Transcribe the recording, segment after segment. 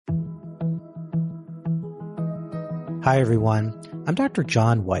Hi, everyone. I'm Dr.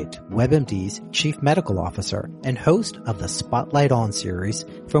 John White, WebMD's Chief Medical Officer and host of the Spotlight On series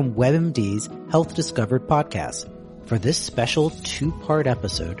from WebMD's Health Discovered podcast. For this special two-part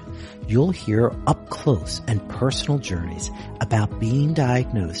episode, you'll hear up-close and personal journeys about being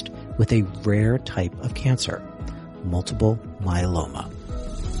diagnosed with a rare type of cancer, multiple myeloma.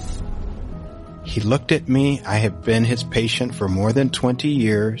 He looked at me. I have been his patient for more than 20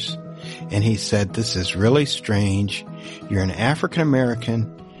 years, and he said, "This is really strange. You're an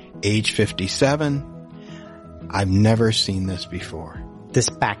African-American, age 57. I've never seen this before." This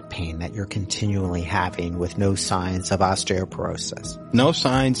back pain that you're continually having with no signs of osteoporosis. No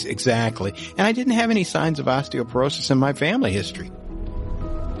signs, exactly. And I didn't have any signs of osteoporosis in my family history.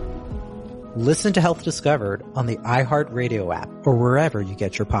 Listen to Health Discovered on the iHeartRadio app or wherever you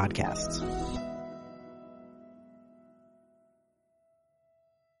get your podcasts.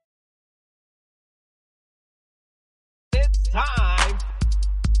 It's time.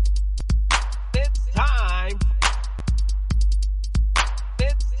 It's time.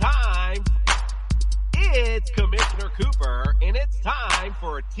 It's time. It's Commissioner Cooper, and it's time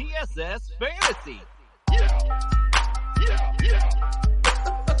for TSS Fantasy. Yeah. Yeah. Yeah.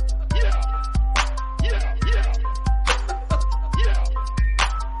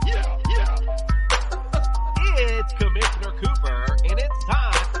 It's Commissioner Cooper, and it's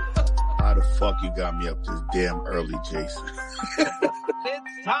time. How the fuck you got me up this damn early, Jason?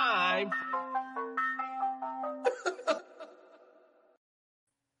 It's time.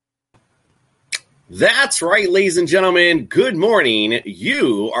 That's right, ladies and gentlemen. Good morning.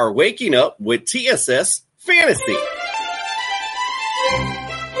 You are waking up with TSS Fantasy.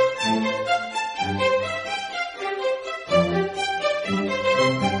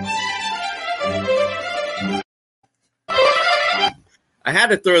 I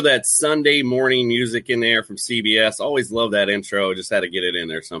had to throw that Sunday morning music in there from CBS. Always love that intro. Just had to get it in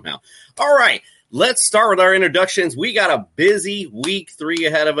there somehow. All right, let's start with our introductions. We got a busy week 3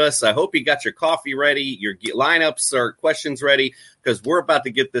 ahead of us. I hope you got your coffee ready, your lineups or questions ready, because we're about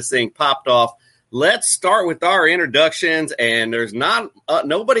to get this thing popped off. Let's start with our introductions, and there's not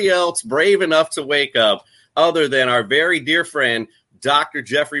nobody else brave enough to wake up other than our very dear friend, Dr.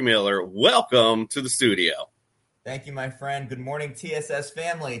 Jeffrey Miller. Welcome to the studio. Thank you, my friend. Good morning, TSS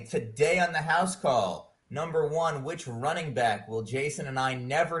family. Today on the house call, number 1, which running back will Jason and I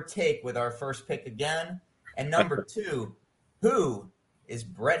never take with our first pick again? And number 2, who is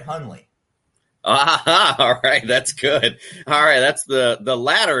Brett Hundley? All right, that's good. All right, that's the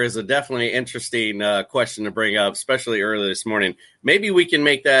latter is a definitely interesting question to bring up, especially early this morning. Maybe we can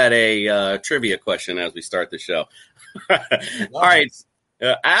make that a trivia question as we start the show. All right.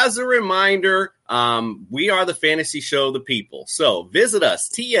 As a reminder, we are the fantasy show of the people. So visit us,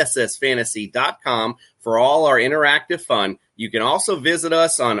 tssfantasy.com, for all our interactive fun. You can also visit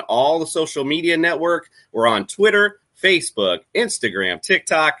us on all the social media network. We're on Twitter, Facebook, Instagram,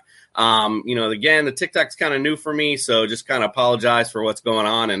 TikTok. Again, the TikTok's kind of new for me, so just kind of apologize for what's going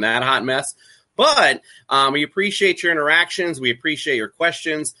on in that hot mess. But we appreciate your interactions. We appreciate your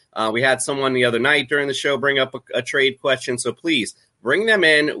questions. We had someone the other night during the show bring up a trade question, so please bring them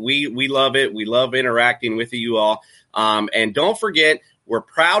in. We love it. We love interacting with you all. And don't forget, we're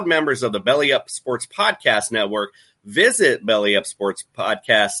proud members of the Belly Up Sports Podcast Network. Visit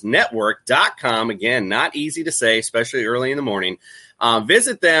bellyupsportspodcastnetwork.com. Again, not easy to say, especially early in the morning.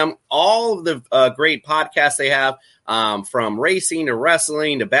 Visit them. All of the great podcasts they have, from racing to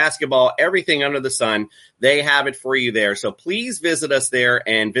wrestling to basketball, everything under the sun, they have it for you there. So please visit us there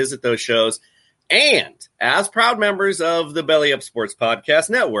and visit those shows. And as proud members of the Belly Up Sports Podcast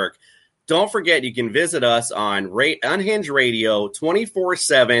Network, don't forget you can visit us on Unhinged Radio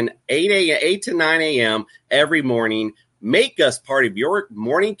 24/7, 8 to 9 a.m. every morning. Make us part of your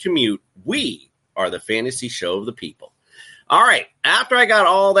morning commute. We are the fantasy show of the people. All right, after I got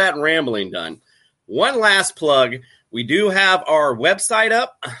all that rambling done, one last plug. We do have our website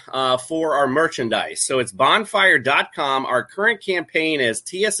up for our merchandise. So it's bonfire.com. Our current campaign is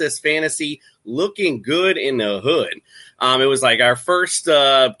TSS Fantasy Looking Good in the Hood. It was like our first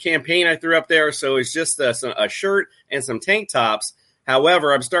campaign I threw up there. So it's just a shirt and some tank tops.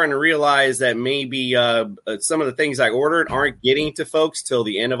 However, I'm starting to realize that maybe some of the things I ordered aren't getting to folks till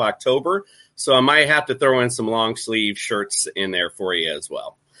the end of October. So I might have to throw in some long sleeve shirts in there for you as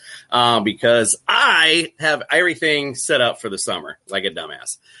well. Because I have everything set up for the summer like a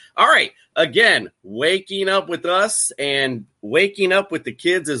dumbass. All right. Again, waking up with us and waking up with the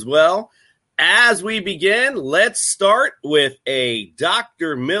kids as well. As we begin, let's start with a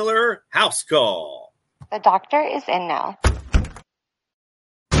Dr. Miller house call. The doctor is in now.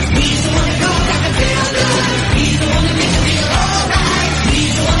 He's the one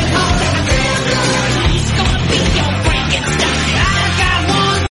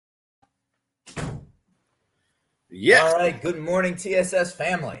Yes. All right. Good morning, TSS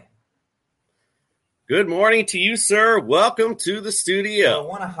family. Good morning to you, sir. Welcome to the studio. So I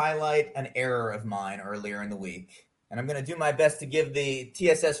want to highlight an error of mine earlier in the week, and I'm going to do my best to give the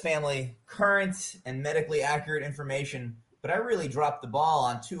TSS family current and medically accurate information, but I really dropped the ball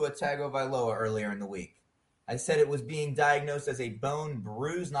on Tua Tagovailoa earlier in the week. I said it was being diagnosed as a bone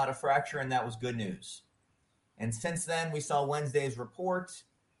bruise, not a fracture, and that was good news. And since then, we saw Wednesday's report,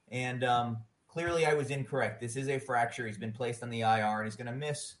 and clearly I was incorrect. This is a fracture. He's been placed on the IR, and he's going to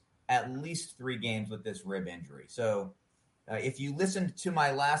miss at least 3 games with this rib injury. So if you listened to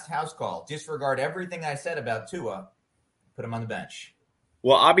my last house call, disregard everything I said about Tua, put him on the bench.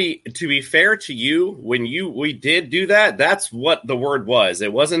 Well, to be fair to you, when we did do that, that's what the word was.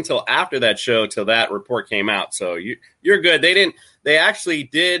 It wasn't until after that show till that report came out. So you're good. They actually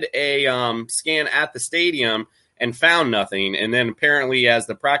did a scan at the stadium and found nothing. And then apparently as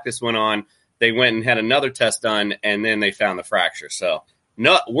the practice went on, they went and had another test done, and then they found the fracture. So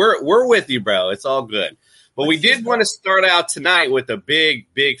no, we're with you, bro. It's all good. But we did want to start out tonight with a big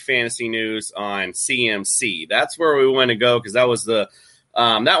fantasy news on CMC. That's where we want to go because that was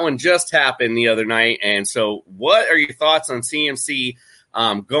that one just happened the other night. And so what are your thoughts on CMC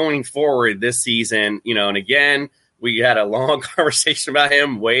going forward this season? And again, we had a long conversation about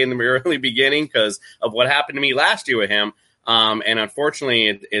him way in the early beginning because of what happened to me last year with him. And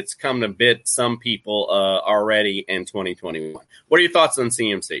unfortunately, it's come to bit some people already in 2021. What are your thoughts on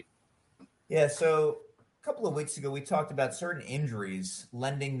CMC? Yeah, so a couple of weeks ago, we talked about certain injuries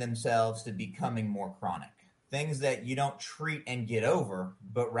lending themselves to becoming more chronic. Things that you don't treat and get over,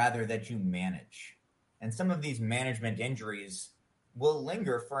 but rather that you manage. And some of these management injuries will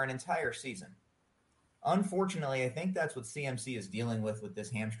linger for an entire season. Unfortunately, I think that's what CMC is dealing with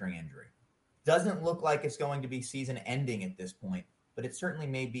this hamstring injury. Doesn't look like it's going to be season ending at this point, but it certainly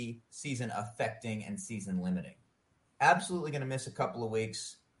may be season affecting and season limiting. Absolutely going to miss a couple of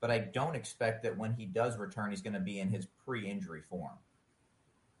weeks, but I don't expect that when he does return, he's going to be in his pre-injury form.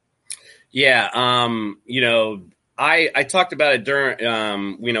 Yeah, I talked about it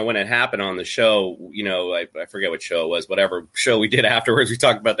during, when it happened on the show. I forget what show it was, whatever show we did afterwards. We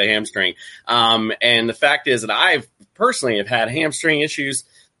talked about the hamstring, and the fact is that I've personally have had hamstring issues.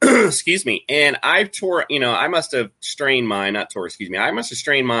 Excuse me. And I must have strained mine, I must have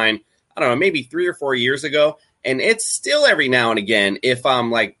strained mine, I don't know, maybe 3 or 4 years ago. And it's still every now and again, if I'm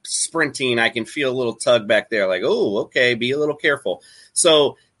like sprinting, I can feel a little tug back there, like, oh, okay, be a little careful.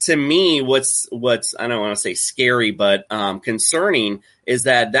 So to me, what's I don't want to say scary, but concerning is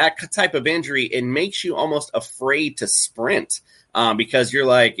that type of injury, it makes you almost afraid to sprint because you're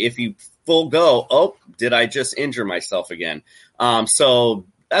like, if you full go, oh, did I just injure myself again? So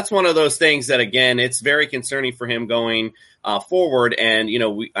that's one of those things that, again, it's very concerning for him going forward. And,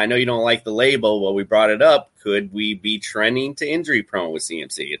 I know you don't like the label, but we brought it up. Could we be trending to injury prone with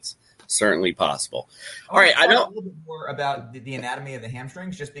CMC? It's certainly possible. All right. I know a little bit more about the anatomy of the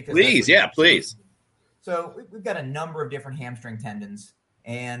hamstrings, just because. Please. Yeah, please. So we've got a number of different hamstring tendons,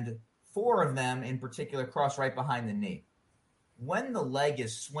 and 4 of them in particular cross right behind the knee. When the leg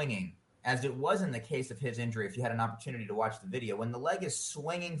is swinging, as it was in the case of his injury, if you had an opportunity to watch the video, when the leg is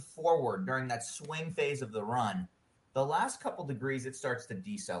swinging forward during that swing phase of the run, the last couple degrees, it starts to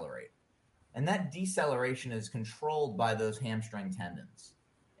decelerate. And that deceleration is controlled by those hamstring tendons.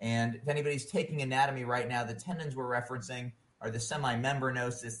 And if anybody's taking anatomy right now, the tendons we're referencing are the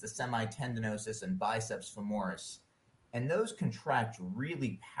semimembranosus, the semitendinosus, and biceps femoris. And those contract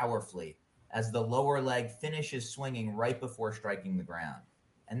really powerfully as the lower leg finishes swinging right before striking the ground.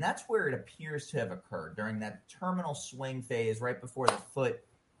 And that's where it appears to have occurred, during that terminal swing phase right before the foot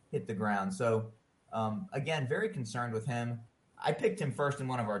hit the ground. So, again, very concerned with him. I picked him first in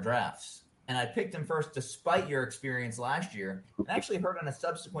one of our drafts, and I picked him first despite your experience last year. And I actually heard on a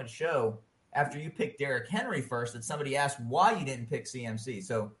subsequent show after you picked Derrick Henry first that somebody asked why you didn't pick CMC.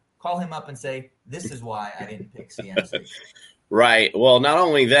 So call him up and say, this is why I didn't pick CMC. Right. Well, not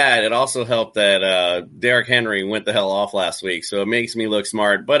only that, it also helped that Derrick Henry went the hell off last week, so it makes me look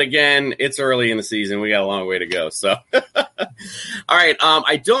smart. But again, it's early in the season. We got a long way to go. So, all right.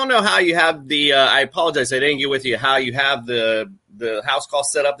 I don't know how you have I apologize, I didn't get with you how you have the house call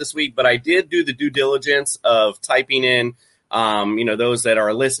set up this week, but I did do the due diligence of typing in, those that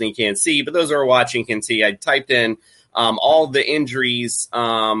are listening can't see, but those that are watching can see. I typed in all the injuries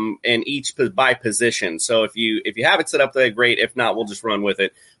in each by position. So if you have it set up there, great. If not, we'll just run with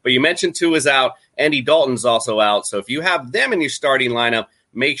it. But you mentioned Tua is out. Andy Dalton's also out. So if you have them in your starting lineup,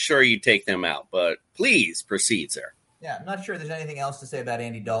 make sure you take them out. But please proceed, sir. Yeah, I'm not sure there's anything else to say about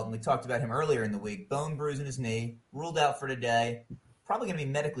Andy Dalton. We talked about him earlier in the week. Bone bruise in his knee, ruled out for today. Probably going to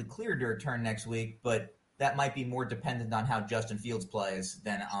be medically cleared to return next week, but that might be more dependent on how Justin Fields plays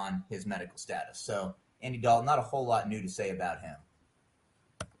than on his medical status. So Andy Dalton, not a whole lot new to say about him.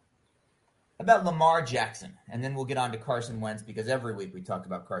 About Lamar Jackson, and then we'll get on to Carson Wentz because every week we talk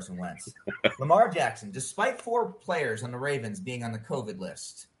about Carson Wentz. Lamar Jackson, despite 4 players on the Ravens being on the COVID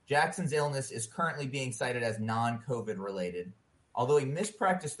list, Jackson's illness is currently being cited as non-COVID related. Although he missed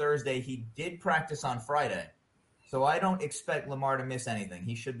practice Thursday, he did practice on Friday. So I don't expect Lamar to miss anything.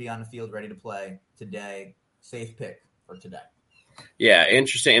 He should be on the field ready to play today. Safe pick for today. Yeah,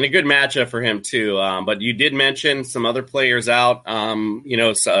 interesting. And a good matchup for him, too. But you did mention some other players out.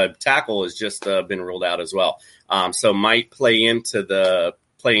 Tackle has just been ruled out as well. So might play into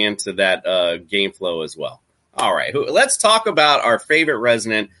that game flow as well. All right, let's talk about our favorite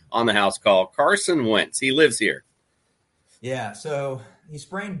resident on the house call, Carson Wentz. He lives here. Yeah, so he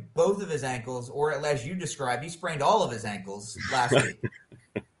sprained both of his ankles, or as you described, he sprained all of his ankles last week.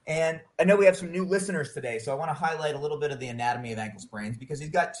 And I know we have some new listeners today, so I want to highlight a little bit of the anatomy of ankle sprains because he's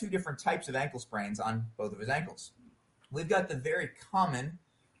got 2 different types of ankle sprains on both of his ankles. We've got the very common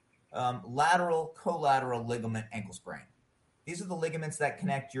lateral collateral ligament ankle sprain. These are the ligaments that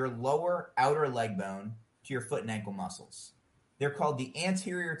connect your lower outer leg bone to your foot and ankle muscles. They're called the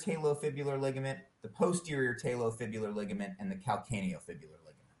anterior talofibular ligament, the posterior talofibular ligament, and the calcaneofibular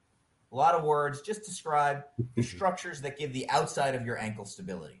ligament. A lot of words, just describe the structures that give the outside of your ankle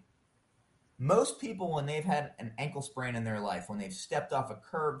stability. Most people, when they've had an ankle sprain in their life, when they've stepped off a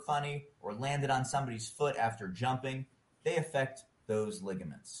curb funny or landed on somebody's foot after jumping, they affect those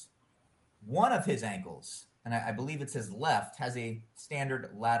ligaments. One of his ankles, and I believe it's his left, has a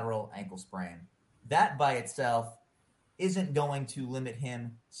standard lateral ankle sprain. That by itself isn't going to limit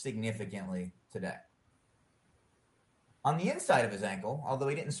him significantly today. On the inside of his ankle, although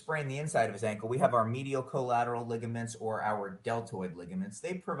he didn't sprain the inside of his ankle, we have our medial collateral ligaments or our deltoid ligaments.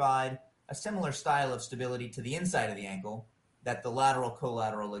 They provide a similar style of stability to the inside of the ankle that the lateral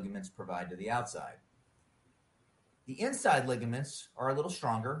collateral ligaments provide to the outside. The inside ligaments are a little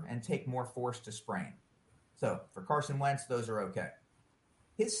stronger and take more force to sprain. So for Carson Wentz, those are okay.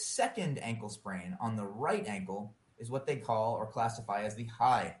 His second ankle sprain on the right ankle is what they call or classify as the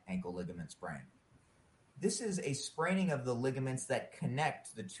high ankle ligament sprain. This is a spraining of the ligaments that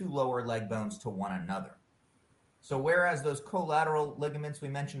connect the 2 lower leg bones to one another. So whereas those collateral ligaments we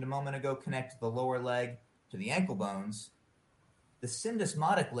mentioned a moment ago connect the lower leg to the ankle bones, the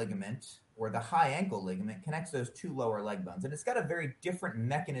syndesmotic ligament, or the high ankle ligament, connects those 2 lower leg bones. And it's got a very different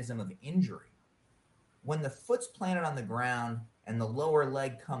mechanism of injury. When the foot's planted on the ground and the lower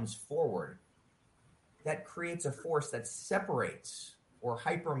leg comes forward, that creates a force that separates or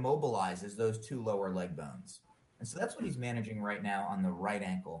hypermobilizes those 2 lower leg bones. And so that's what he's managing right now on the right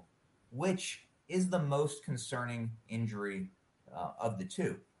ankle, which is the most concerning injury of the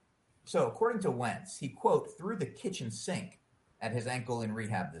 2. So according to Wentz, he, quote, threw the kitchen sink at his ankle in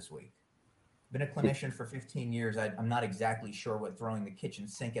rehab this week. Been a clinician for 15 years. I'm not exactly sure what throwing the kitchen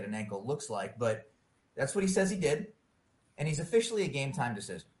sink at an ankle looks like, but that's what he says he did. And he's officially a game time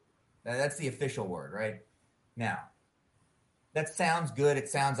decision. That's the official word, right? Now, that sounds good. It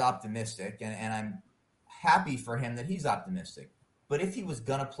sounds optimistic, and I'm happy for him that he's optimistic. But if he was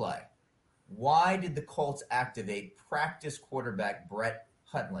going to play, why did the Colts activate practice quarterback Brett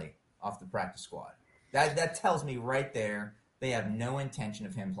Hundley off the practice squad? That tells me right there they have no intention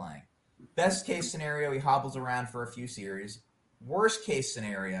of him playing. Best case scenario, he hobbles around for a few series. Worst case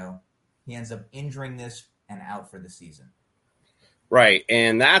scenario, he ends up injuring this and out for the season. Right,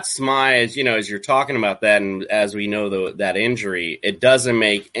 and that's as you're talking about that, and as we know that injury, it doesn't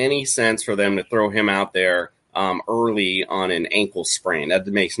make any sense for them to throw him out there early on an ankle sprain. That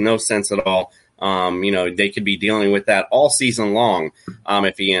makes no sense at all. They could be dealing with that all season long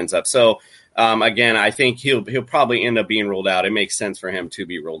if he ends up. So, again, I think he'll probably end up being ruled out. It makes sense for him to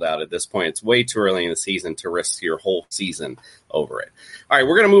be ruled out at this point. It's way too early in the season to risk your whole season over it. All right,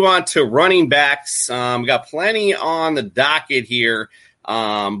 we're going to move on to running backs. We got plenty on the docket here,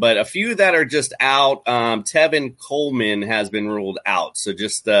 but a few that are just out. Tevin Coleman has been ruled out. So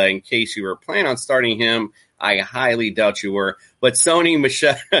just in case you were planning on starting him, I highly doubt you were. But Sony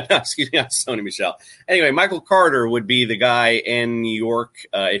Michel, excuse me, not Sony Michel. Anyway, Michael Carter would be the guy in New York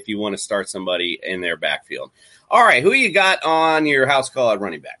if you want to start somebody in their backfield. All right, who you got on your house call at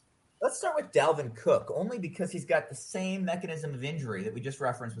running back? Let's start with Dalvin Cook, only because he's got the same mechanism of injury that we just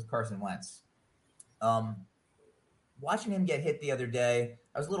referenced with Carson Wentz. Watching him get hit the other day,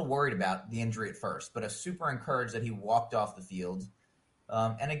 I was a little worried about the injury at first, but I was super encouraged that he walked off the field.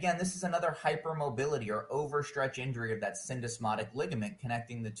 And again, this is another hypermobility or overstretch injury of that syndesmotic ligament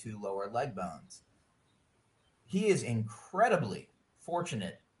connecting the 2 lower leg bones. He is incredibly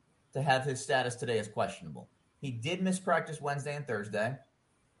fortunate to have his status today as questionable. He did miss practice Wednesday and Thursday,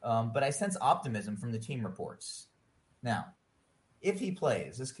 but I sense optimism from the team reports. Now, if he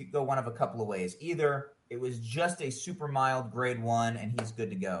plays, this could go one of a couple of ways. Either it was just a super mild grade 1 and he's good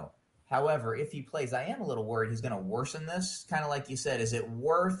to go. However, if he plays, I am a little worried he's going to worsen this. Kind of like you said, is it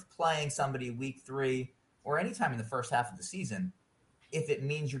worth playing somebody week 3 or anytime in the first half of the season if it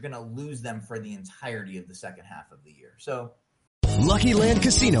means you're going to lose them for the entirety of the second half of the year? So, Lucky Land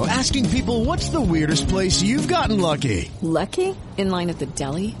Casino, asking people, what's the weirdest place you've gotten lucky? Lucky? In line at the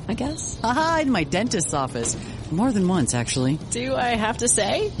deli, I guess? Aha, in my dentist's office. More than once, actually. Do I have to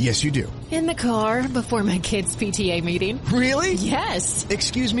say? Yes, you do. In the car before my kids' PTA meeting. Really? Yes.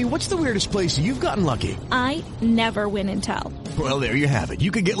 Excuse me, what's the weirdest place you've gotten lucky? I never win and tell. Well, there you have it. You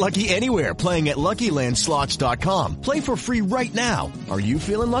can get lucky anywhere, playing at LuckyLandSlots.com. Play for free right now. Are you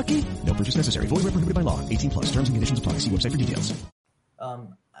feeling lucky? No purchase necessary. Void where prohibited by law. 18+. Terms and conditions apply. See website for details.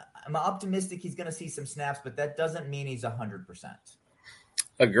 I'm optimistic he's going to see some snaps, but that doesn't mean he's 100%.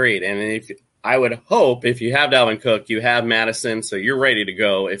 Agreed. And I would hope if you have Dalvin Cook, you have Madison, so you're ready to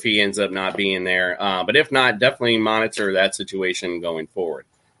go if he ends up not being there. But if not, definitely monitor that situation going forward.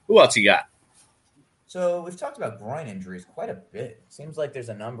 Who else you got? So we've talked about groin injuries quite a bit. Seems like there's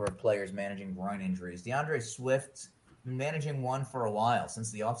a number of players managing groin injuries. DeAndre Swift been managing one for a while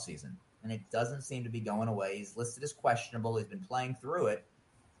since the offseason, and it doesn't seem to be going away. He's listed as questionable. He's been playing through it.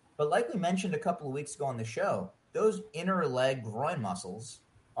 But like we mentioned a couple of weeks ago on the show, those inner leg groin muscles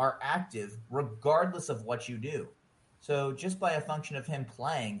are active regardless of what you do. So just by a function of him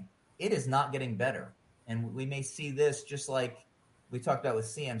playing, it is not getting better. And we may see this just like we talked about with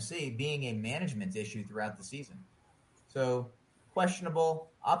CMC being a management issue throughout the season. So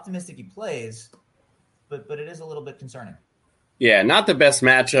questionable, optimistic he plays, but it is a little bit concerning. Yeah, not the best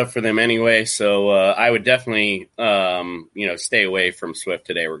matchup for them anyway, so I would definitely stay away from Swift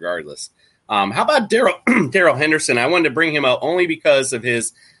today regardless. How about Darrell Henderson? I wanted to bring him up only because of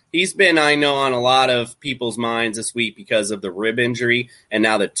he's been, I know, on a lot of people's minds this week because of the rib injury, and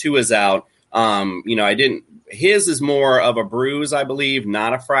now that Tua's out. His is more of a bruise, I believe,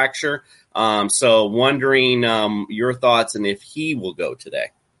 not a fracture. So wondering your thoughts and if he will go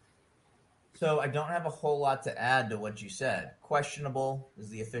today. So I don't have a whole lot to add to what you said. Questionable is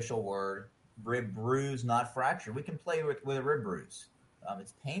the official word. Rib bruise, not fracture. We can play with a rib bruise.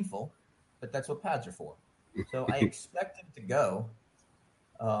 It's painful, but that's what pads are for. So I expect him to go.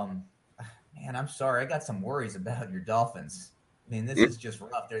 Man, I'm sorry. I got some worries about your Dolphins. I mean, this is just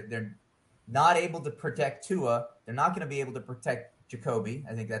rough. They're not able to protect Tua. They're not going to be able to protect Jacoby.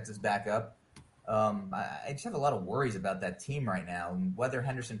 I think that's his backup. I just have a lot of worries about that team right now, and whether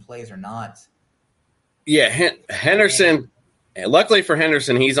Henderson plays or not. Yeah, Henderson. Luckily for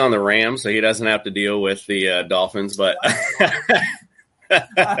Henderson, he's on the Rams, so he doesn't have to deal with the Dolphins. But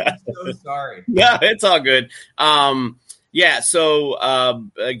I'm so sorry. No, it's all good. So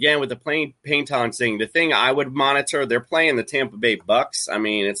again, with the Payton thing, the thing I would monitor, they're playing the Tampa Bay Bucks. I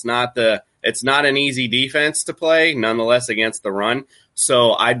mean, it's not an easy defense to play, nonetheless, against the run.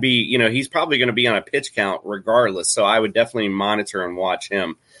 So I'd be, he's probably going to be on a pitch count regardless. So I would definitely monitor and watch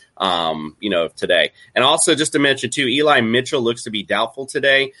him, today. And also just to mention too, Eli Mitchell looks to be doubtful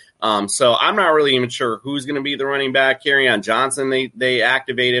today. So I'm not really even sure who's going to be the running back. Kerryon Johnson, they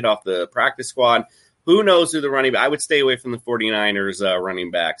activated off the practice squad. Who knows who the running back? I would stay away from the 49ers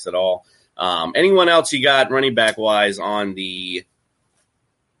running backs at all. Anyone else you got running back wise on the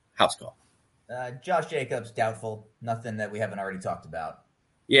house call? Josh Jacobs, doubtful. Nothing that we haven't already talked about.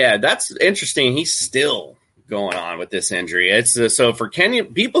 Yeah, that's interesting. He's still going on with this injury. It's so for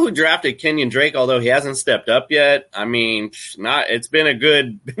people who drafted Kenyon Drake, although he hasn't stepped up yet. I mean, it's been a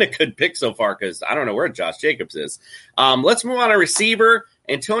good pick so far because I don't know where Josh Jacobs is. Let's move on to receiver.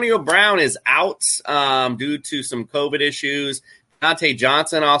 Antonio Brown is out due to some COVID issues. Dante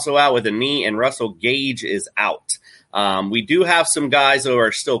Johnson also out with a knee, and Russell Gage is out. We do have some guys who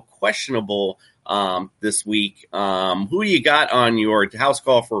are still questionable this week. Who you got on your house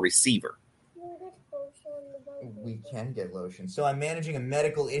call for receiver? We can get lotion. So I'm managing a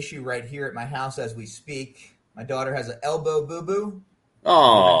medical issue right here at my house as we speak. My daughter has an elbow boo-boo.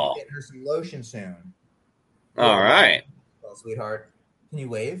 Oh. Getting her some lotion soon. All right. Well, sweetheart, can you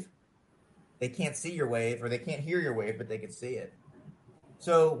wave? They can't see your wave, or they can't hear your wave, but they can see it.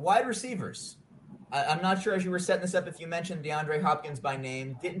 So wide receivers. I'm not sure as you were setting this up if you mentioned DeAndre Hopkins by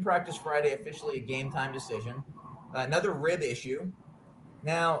name. Didn't practice Friday, officially a game-time decision. Another rib issue.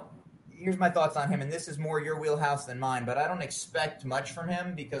 Now, here's my thoughts on him, and this is more your wheelhouse than mine, but I don't expect much from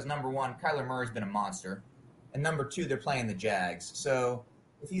him because, number one, Kyler Murray's been a monster, and number two, they're playing the Jags. So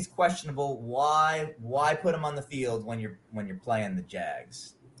if he's questionable, why put him on the field when you're playing the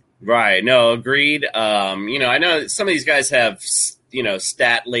Jags? Right. No, agreed. I know some of these guys have,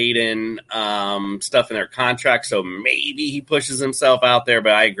 stat laden stuff in their contract, so maybe he pushes himself out there,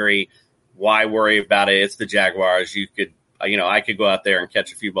 but I agree. Why worry about it? It's the Jaguars. You could, I could go out there and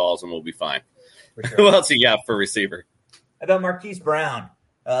catch a few balls and we'll be fine. For sure. Who else you got for receiver? How about Marquise Brown?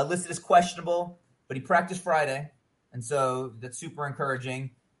 Listed as questionable, but he practiced Friday, and so that's super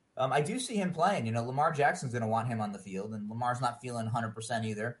encouraging. I do see him playing. Lamar Jackson's going to want him on the field, and Lamar's not feeling 100%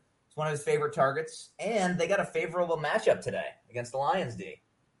 either. It's one of his favorite targets, and they got a favorable matchup today against the Lions D.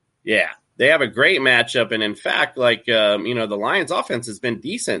 Yeah, they have a great matchup, and in fact, the Lions offense has been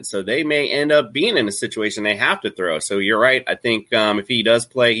decent, so they may end up being in a situation they have to throw. So you're right. I think if he does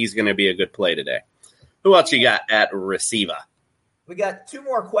play, he's going to be a good play today. Who else you got at receiver? We got two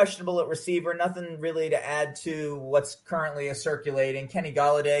more questionable at receiver. Nothing really to add to what's currently circulating. Kenny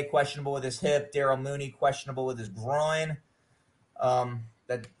Golladay, questionable with his hip. Darryl Mooney, questionable with his groin.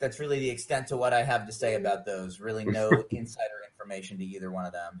 That's really the extent to what I have to say about those. Really no insider information to either one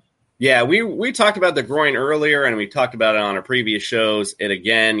of them. Yeah, we talked about the groin earlier, and we talked about it on our previous shows. And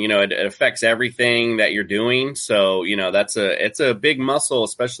again, it affects everything that you're doing. So, it's a big muscle,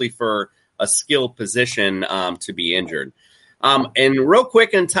 especially for a skilled position to be injured. And real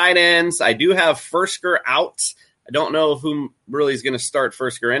quick in tight ends, I do have Fursker out. I don't know who really is going to start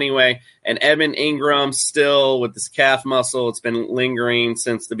Fursker anyway. And Evan Ingram still with this calf muscle. It's been lingering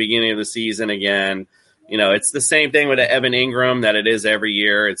since the beginning of the season again. It's the same thing with Evan Ingram that it is every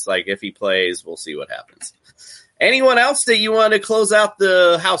year. It's like if he plays, we'll see what happens. Anyone else that you want to close out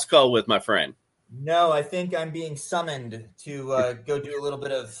the house call with, my friend? No, I think I'm being summoned to go do a little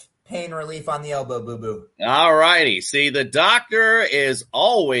bit of pain relief on the elbow, boo-boo. All righty. See, the doctor is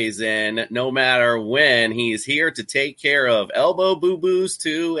always in, no matter when. He's here to take care of elbow boo-boos,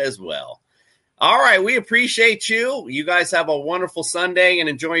 too, as well. All right. We appreciate you. You guys have a wonderful Sunday and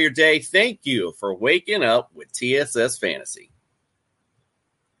enjoy your day. Thank you for waking up with TSS Fantasy.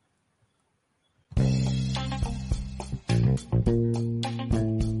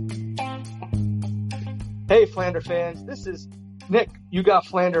 Hey, Flander fans. This is Nick, you got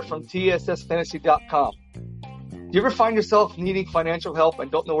Flander from TSSFantasy.com. Do you ever find yourself needing financial help and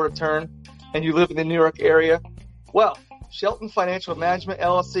don't know where to turn, and you live in the New York area? Well, Shelton Financial Management,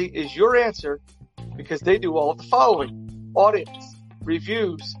 LLC is your answer because they do all of the following: audits,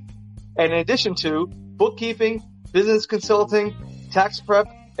 reviews, and in addition to bookkeeping, business consulting, tax prep,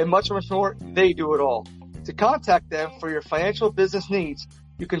 and much, much more, they do it all. To contact them for your financial business needs,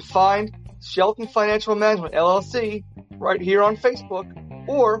 you can find Shelton Financial Management, LLC, right here on Facebook,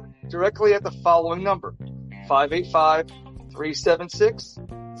 or directly at the following number,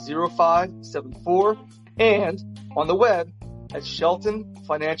 585-376-0574, and on the web at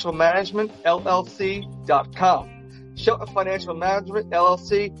SheltonFinancialManagementLLC.com. Shelton Financial Management,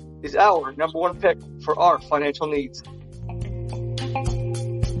 LLC is our number one pick for our financial needs.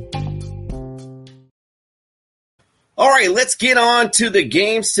 All right, let's get on to the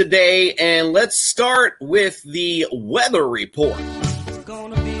games today, and let's start with the weather report. It's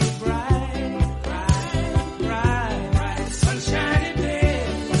gonna be a bright, sunshiny day.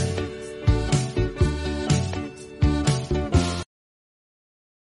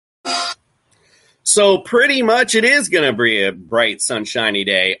 So pretty much it is going to be a bright, sunshiny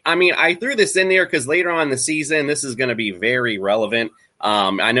day. I mean, I threw this in there because later on in the season, this is going to be very relevant.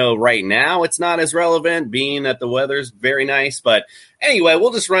 I know right now it's not as relevant, being that the weather's very nice. But anyway,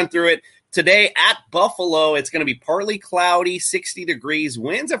 we'll just run through it. Today at Buffalo, it's going to be partly cloudy, 60 degrees,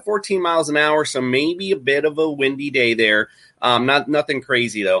 winds at 14 miles an hour, so maybe a bit of a windy day there. Nothing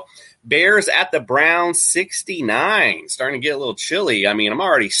crazy, though. Bears at the Browns, 69. Starting to get a little chilly. I mean, I'm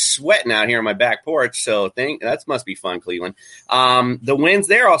already sweating out here on my back porch, so that must be fun, Cleveland. The winds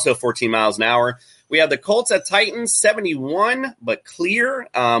there also 14 miles an hour. We have the Colts at Titans, 71, but clear.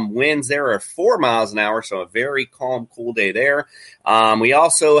 Winds there are 4 miles an hour, so a very calm, cool day there. We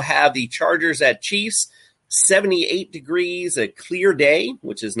also have the Chargers at Chiefs, 78 degrees, a clear day,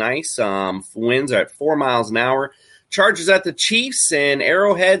 which is nice. Winds are at 4 miles an hour. Chargers at the Chiefs in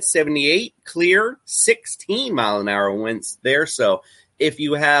Arrowhead, 78, clear, 16 mile an hour winds there. So if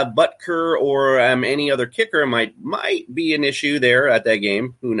you have Butker or any other kicker, might be an issue there at that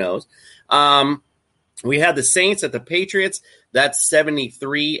game. Who knows? We have the Saints at the Patriots. That's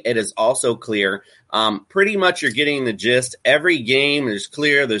 73. It is also clear. Pretty much you're getting the gist. Every game is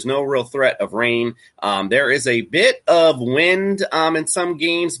clear. There's no real threat of rain. There is a bit of wind in some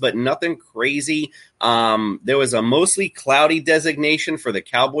games, but nothing crazy. There was a mostly cloudy designation for the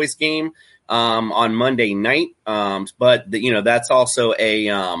Cowboys game on Monday night. But that's also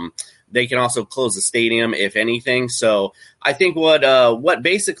a they can also close the stadium, if anything. So I think what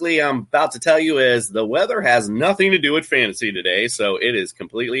basically I'm about to tell you is the weather has nothing to do with fantasy today, so it is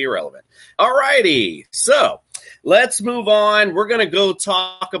completely irrelevant. All righty, so let's move on. We're going to go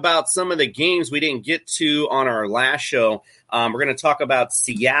talk about some of the games we didn't get to on our last show. We're going to talk about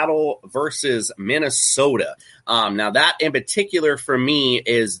Seattle versus Minnesota. Now, that in particular for me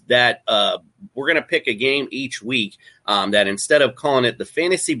is that we're going to pick a game each week that instead of calling it the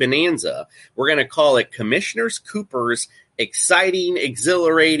Fantasy Bonanza, we're going to call it Commissioners Cooper's Exciting,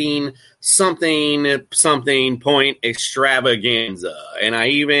 Exhilarating, something point extravaganza. And I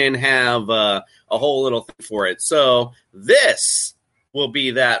even have a whole little thing for it. So this will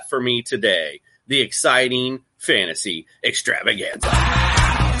be that for me today, the Exciting Fantasy Extravaganza.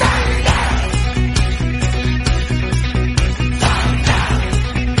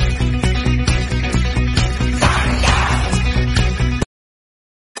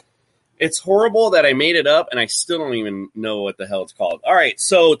 It's horrible that I made it up, and I still don't even know what the hell it's called. All right,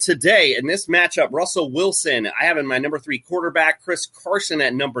 so today in this matchup, Russell Wilson, I have in my number 3 quarterback, Chris Carson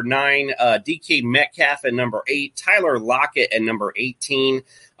at number 9, DK Metcalf at number 8, Tyler Lockett at number 18,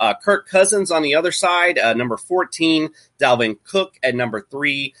 Kirk Cousins on the other side, number 14, Dalvin Cook at number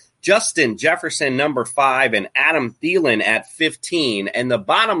 3, Justin Jefferson, number 5, and Adam Thielen at 15. And the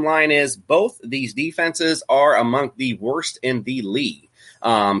bottom line is both these defenses are among the worst in the league.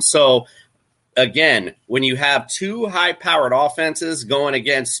 So again, when you have two high-powered offenses going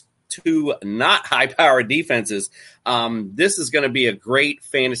against two not high-powered defenses, this is going to be a great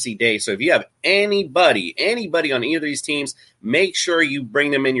fantasy day. So if you have anybody on either of these teams, make sure you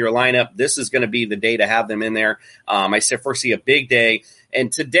bring them in your lineup. This is going to be the day to have them in there. I foresee a big day. And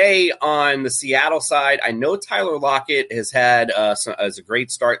today on the Seattle side, I know Tyler Lockett has had as a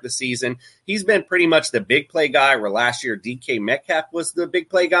great start this season. He's been pretty much the big play guy, where last year DK Metcalf was the big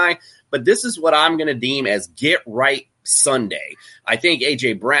play guy. But this is what I'm going to deem as get right Sunday. I think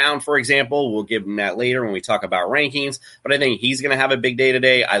A.J. Brown, for example, we'll give him that later when we talk about rankings, but I think he's going to have a big day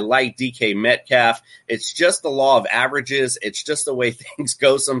today. I like DK Metcalf. It's just the law of averages. It's just the way things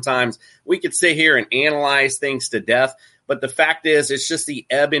go sometimes. We could sit here and analyze things to death, but the fact is it's just the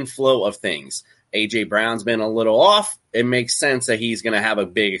ebb and flow of things. A.J. Brown's been a little off. It makes sense that he's going to have a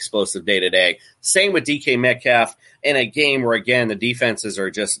big explosive day today. Same with DK Metcalf in a game where, again, the defenses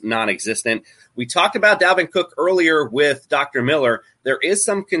are just non-existent. We talked about Dalvin Cook earlier with Dr. Miller. There is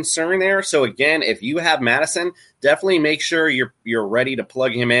some concern there. So, again, if you have Madison, definitely make sure you're ready to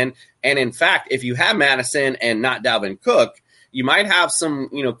plug him in. And, in fact, if you have Madison and not Dalvin Cook, you might have some,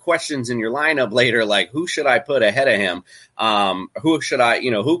 questions in your lineup later, like who should I put ahead of him? Who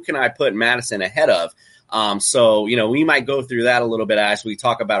can I put Madison ahead of? So we might go through that a little bit as we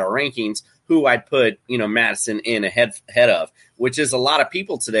talk about our rankings, who I'd put, Madison in ahead of, which is a lot of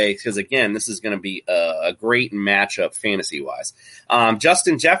people today. Because again, this is going to be a great matchup fantasy wise.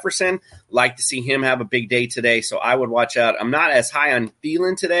 Justin Jefferson, like to see him have a big day today. So I would watch out. I'm not as high on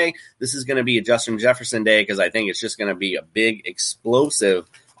Thielen today. This is going to be a Justin Jefferson day, because I think it's just going to be a big explosive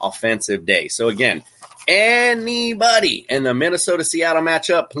offensive day. So again, anybody in the Minnesota-Seattle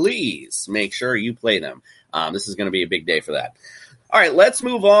matchup, please make sure you play them. This is going to be a big day for that. All right, let's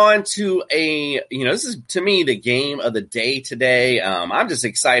move on to this is, to me, the game of the day today. I'm just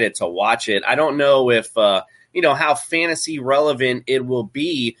excited to watch it. I don't know if, how fantasy relevant it will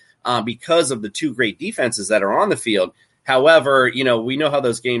be because of the two great defenses that are on the field. However, we know how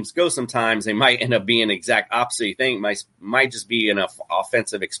those games go sometimes. They might end up being the exact opposite thing. Might just be an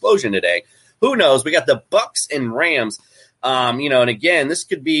offensive explosion today. Who knows? We got the Bucks and Rams. And again, this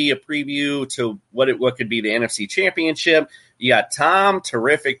could be a preview to what could be the NFC Championship. You got Tom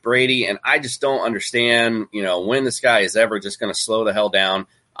Terrific Brady, and I just don't understand, when this guy is ever just going to slow the hell down.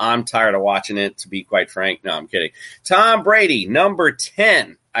 I'm tired of watching it, to be quite frank. No, I'm kidding. Tom Brady, number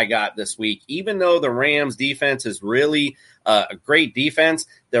 10, I got this week. Even though the Rams defense is really a great defense,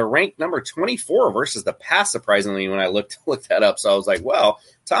 they're ranked number 24 versus the pass, surprisingly, when I looked that up. So I was like, well,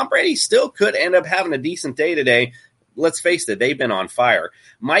 Tom Brady still could end up having a decent day today. Let's face it, they've been on fire.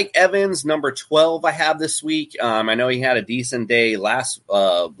 Mike Evans, number 12, I have this week. I know he had a decent day last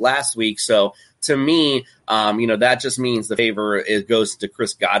week. So to me, that just means the favor goes to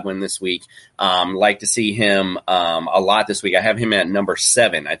Chris Godwin this week. Like to see him a lot this week. I have him at number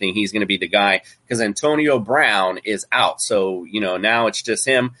 7. I think he's going to be the guy because Antonio Brown is out. So, now it's just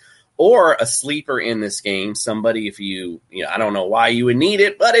him. Or a sleeper in this game, somebody if I don't know why you would need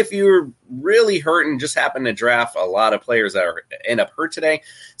it, but if you're really hurt and just happen to draft a lot of players that end up hurt today,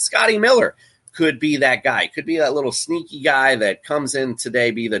 Scotty Miller. could be that guy, could be that little sneaky guy that comes in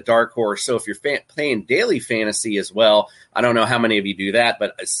today, be the dark horse. So if you're playing daily fantasy as well, I don't know how many of you do that,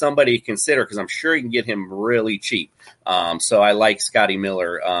 but somebody to consider, because I'm sure you can get him really cheap. So I like Scotty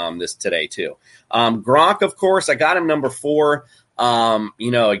Miller this today too. Gronk, of course, I got him number 4.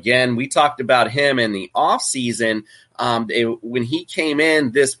 Again, we talked about him in the offseason. When he came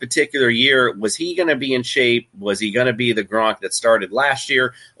in this particular year, was he going to be in shape? Was he going to be the Gronk that started last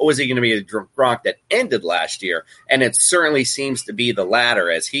year? Or was he going to be the Gronk that ended last year? And it certainly seems to be the latter,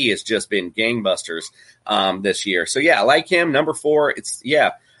 as he has just been gangbusters this year. So, yeah, I like him. Number 4,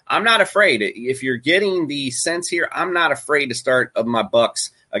 I'm not afraid. If you're getting the sense here, I'm not afraid to start my Bucks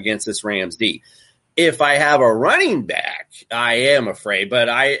against this Rams D. If I have a running back, I am afraid. But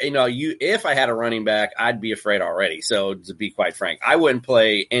if I had a running back, I'd be afraid already. So to be quite frank, I wouldn't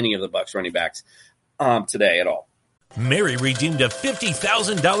play any of the Bucs running backs today at all. Mary redeemed a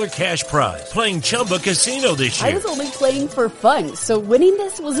 $50,000 cash prize playing Chumba Casino this year. I was only playing for fun, so winning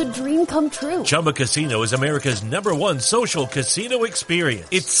this was a dream come true. Chumba Casino is America's #1 social casino experience.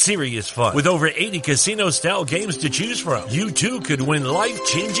 It's serious fun. With over 80 casino-style games to choose from, you too could win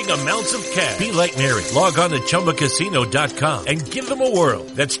life-changing amounts of cash. Be like Mary. Log on to ChumbaCasino.com and give them a whirl.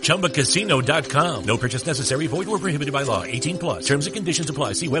 That's ChumbaCasino.com. No purchase necessary. Void where prohibited by law. 18+. Terms and conditions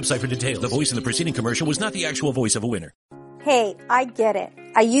apply. See website for details. The voice in the preceding commercial was not the actual voice of a winner. Hey, I get it.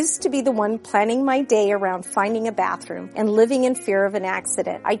 I used to be the one planning my day around finding a bathroom and living in fear of an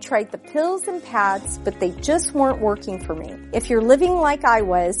accident. I tried the pills and pads, but they just weren't working for me. If you're living like I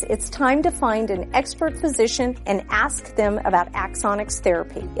was, it's time to find an expert physician and ask them about Axonics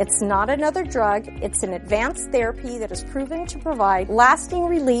therapy. It's not another drug. It's an advanced therapy that is proven to provide lasting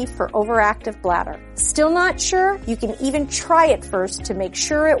relief for overactive bladder. Still not sure? You can even try it first to make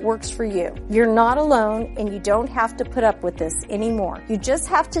sure it works for you. You're not alone, and you don't have to put up with this anymore. You just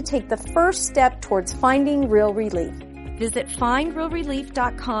have to take the first step towards finding real relief. Visit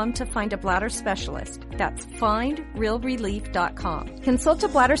findrealrelief.com to find a bladder specialist. That's findrealrelief.com. Consult a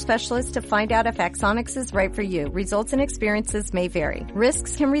bladder specialist to find out if Axonics is right for you. Results and experiences may vary.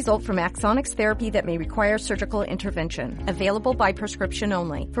 Risks can result from Axonics therapy that may require surgical intervention. Available by prescription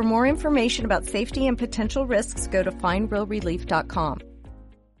only. For more information about safety and potential risks, go to findrealrelief.com.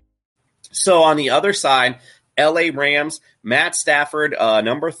 So on the other side, LA Rams, Matt Stafford,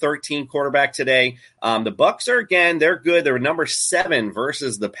 number 13 quarterback today. The Bucs are, again, they're good. They're number 7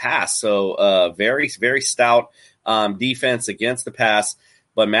 versus the pass. So very, very stout defense against the pass.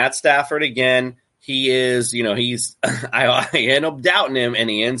 But Matt Stafford, again, he is, I end up doubting him, and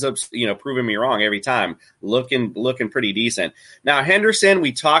he ends up, proving me wrong every time. Looking pretty decent. Now, Henderson,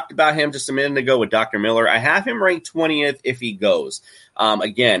 we talked about him just a minute ago with Dr. Miller. I have him ranked 20th if he goes.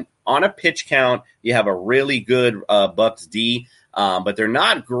 Again, on a pitch count, you have a really good Bucs D, but they're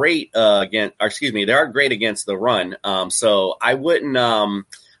not great they are great against the run. So I wouldn't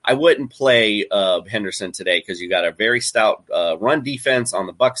play Henderson today, because you got a very stout run defense on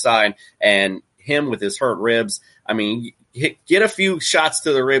the Bucs side, and him with his hurt ribs. I mean, get a few shots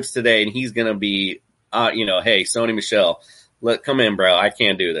to the ribs today, and he's going to be, hey, Sony Michel, come in, bro. I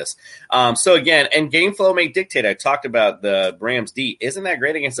can't do this. So again, and game flow may dictate. I talked about the Rams D. Isn't that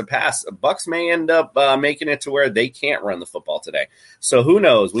great against the pass? Bucs may end up making it to where they can't run the football today. So who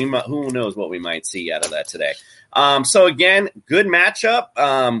knows? Who knows what we might see out of that today. So again, good matchup.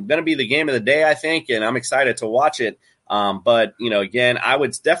 Going to be the game of the day, I think, and I'm excited to watch it. But again, I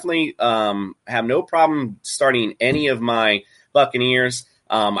would definitely have no problem starting any of my Buccaneers.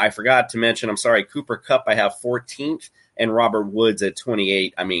 I forgot to mention, Cooper Kupp I have 14th. And Robert Woods at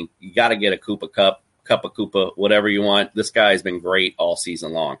 28. I mean, you got to get a Cup of Koopa, whatever you want. This guy's been great all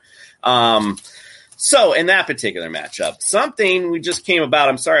season long. So in that particular matchup, something we just came about.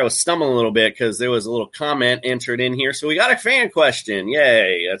 I'm sorry, I was stumbling a little bit because there was a little comment entered in here. So we got a fan question.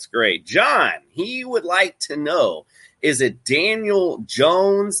 Yay, that's great. John, he would like to know, is it Daniel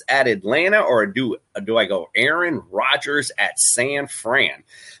Jones at Atlanta, or do I go Aaron Rodgers at San Fran?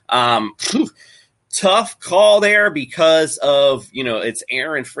 Tough call there because of, it's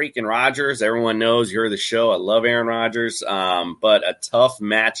Aaron freaking Rodgers. Everyone knows you're the show. I love Aaron Rodgers, but a tough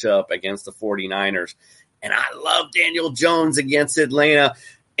matchup against the 49ers. And I love Daniel Jones against Atlanta.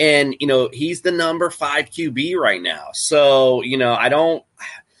 And, he's the number 5 QB right now. So, I don't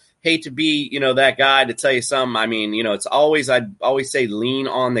hate to be, that guy to tell you something. I mean, I'd always say lean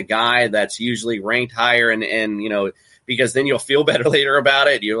on the guy that's usually ranked higher and because then you'll feel better later about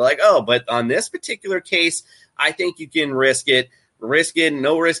it. You're like, oh, but on this particular case, I think you can risk it. risk it,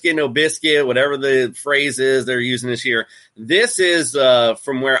 no biscuit, whatever the phrase is they're using this year. This is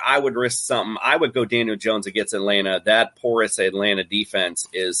from where I would risk something. I would go Daniel Jones against Atlanta. That porous Atlanta defense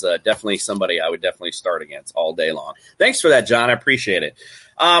is definitely somebody I would definitely start against all day long. Thanks for that, John. I appreciate it.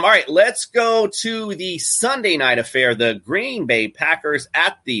 All right, let's go to the Sunday night affair. The Green Bay Packers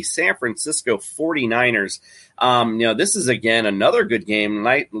at the San Francisco 49ers. This is, again, another good game.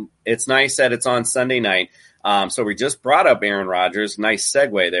 It's nice that it's on Sunday night. So we just brought up Aaron Rodgers. Nice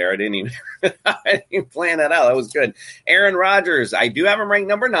segue there. I didn't even plan that out. That was good. Aaron Rodgers, I do have him ranked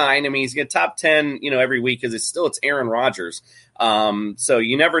number 9. I mean, he's going to top 10, every week because it's Aaron Rodgers. So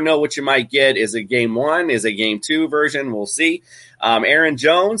you never know what you might get. Is it game 1? Is it game 2 version? We'll see. Aaron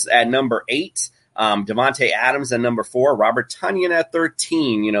Jones at number 8. Devontae Adams at number 4. Robert Tonyan at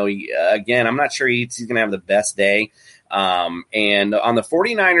 13. Again, I'm not sure he's going to have the best day. And on the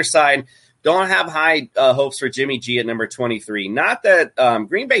 49ers side, don't have high hopes for Jimmy G at number 23. Not that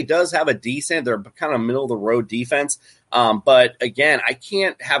Green Bay does have a decent, they're kind of middle-of-the-road defense. But, again, I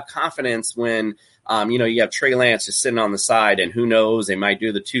can't have confidence when, you have Trey Lance just sitting on the side, and who knows, they might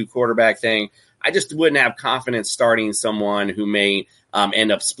do the 2-quarterback thing. I just wouldn't have confidence starting someone who may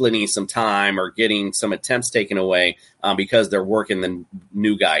end up splitting some time or getting some attempts taken away because they're working the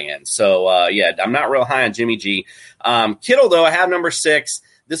new guy in. So, I'm not real high on Jimmy G. Kittle, though, I have number 6.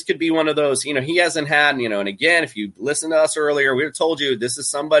 This could be one of those, he hasn't had, and again, if you listened to us earlier, we told you this is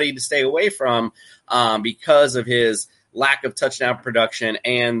somebody to stay away from because of his lack of touchdown production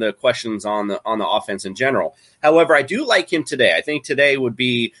and the questions on the offense in general. However, I do like him today. I think today would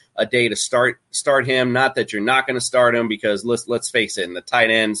be a day to start him. Not that you're not going to start him because let's face it, in the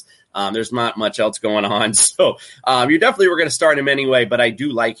tight ends, there's not much else going on. So you definitely were going to start him anyway, but I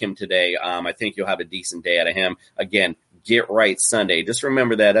do like him today. I think you'll have a decent day out of him. Again, Get Right Sunday. Just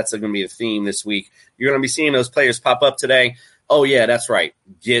remember that. That's going to be the theme this week. You're going to be seeing those players pop up today. Oh, yeah, that's right.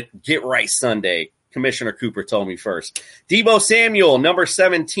 Get Right Sunday. Commissioner Cooper told me first. Deebo Samuel, number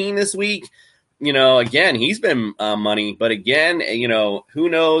 17 this week. Again, he's been money. But again, who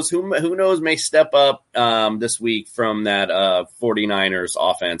knows? Who knows may step up this week from that 49ers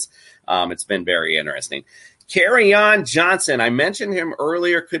offense. It's been very interesting. Kerryon Johnson, I mentioned him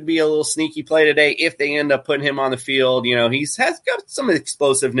earlier, could be a little sneaky play today if they end up putting him on the field. He's has got some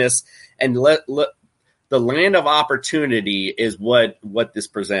explosiveness, and the land of opportunity is what this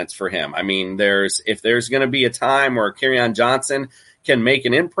presents for him. I mean, if there's going to be a time where Kerryon Johnson can make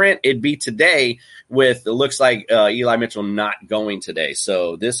an imprint, it'd be today with, it looks like Eli Mitchell not going today.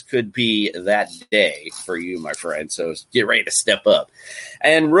 So this could be that day for you, my friend. So get ready to step up.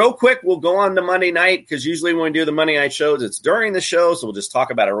 And real quick, we'll go on to Monday night because usually when we do the Monday night shows, it's during the show. So we'll just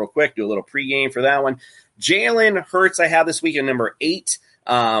talk about it real quick, do a little pregame for that one. Jalen Hurts I have this week at number 8.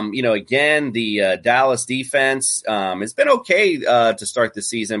 Again, the Dallas defense, it's been okay to start the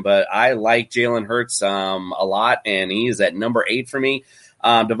season, but I like Jalen Hurts a lot, and he is at number 8 for me.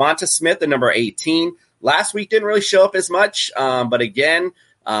 Devonta Smith at number 18. Last week didn't really show up as much, but again,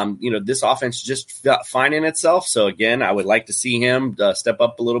 this offense just finding itself. So again, I would like to see him step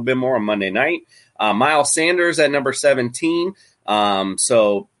up a little bit more on Monday night. Miles Sanders at number 17.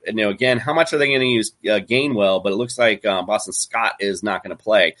 Again, how much are they going to use Gainwell? But it looks like Boston Scott is not going to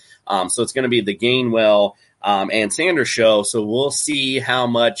play. So it's going to be the Gainwell and Sanders show. So we'll see how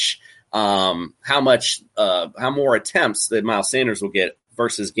more attempts that Miles Sanders will get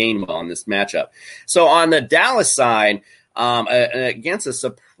versus Gainwell in this matchup. So on the Dallas side, against a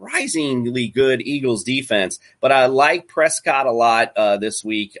surprisingly good Eagles defense, but I like Prescott a lot this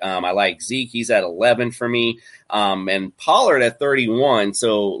week. I like Zeke. He's at 11 for me, and Pollard at 31.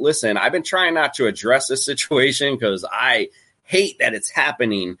 So listen, I've been trying not to address this situation because I hate that it's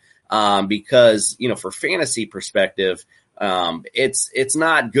happening because, for fantasy perspective, it's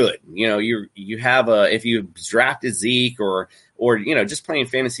not good. You have if you drafted Zeke or just playing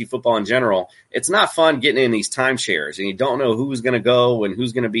fantasy football in general, it's not fun getting in these timeshares and you don't know who's going to go and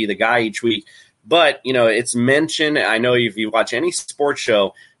who's going to be the guy each week. But, it's mentioned. I know if you watch any sports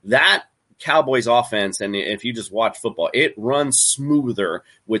show, that Cowboys offense, and if you just watch football, it runs smoother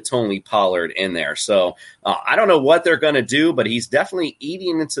with Tony Pollard in there. So I don't know what they're going to do, but he's definitely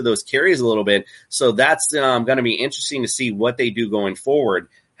eating into those carries a little bit. So that's going to be interesting to see what they do going forward.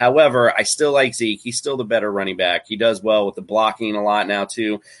 However, I still like Zeke. He's still the better running back. He does well with the blocking a lot now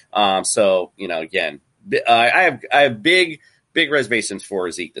too. Again, I have big reservations for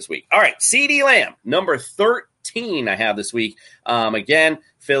Zeke this week. All right, CeeDee Lamb, number 13 I have this week. Again,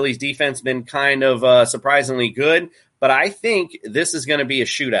 Philly's defense been kind of surprisingly good, but I think this is going to be a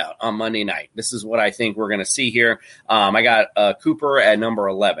shootout on Monday night. This is what I think we're going to see here. I got Cooper at number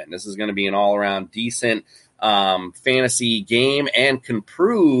 11. This is going to be an all-around decent fantasy game and can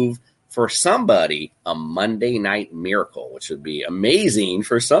prove for somebody a Monday Night Miracle, which would be amazing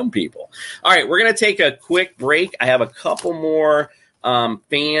for some people. All right, we're going to take a quick break. I have a couple more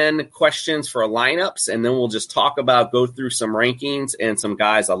fan questions for lineups, and then we'll just go through some rankings and some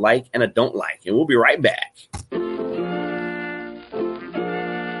guys I like and I don't like. And we'll be right back.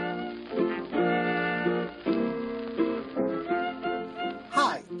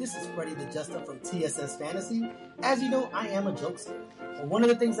 Hi, this is Freddie the Jester from TSS Fantasy. As you know, I am a jokester. And one of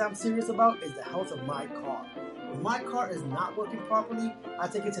the things I'm serious about is the health of my car. When my car is not working properly, I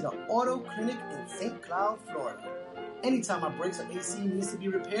take it to the Auto Clinic in St. Cloud, Florida. Anytime my brakes or AC needs to be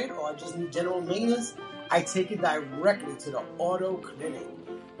repaired or I just need general maintenance, I take it directly to the Auto Clinic,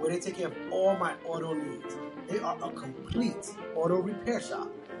 where they take care of all my auto needs. They are a complete auto repair shop.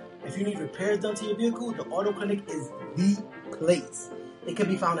 If you need repairs done to your vehicle, the Auto Clinic is the place. They can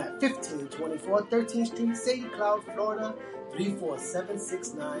be found at 1524 13th Street, St. Cloud, Florida,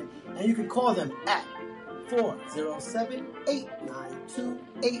 34769, and you can call them at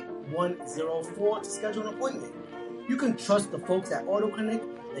 407-892-8104 to schedule an appointment. You can trust the folks at Auto Clinic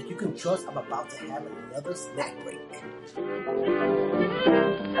like you can trust I'm about to have another snack break.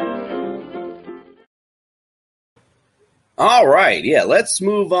 All right, let's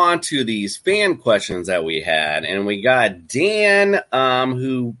move on to these fan questions that we had. And we got Dan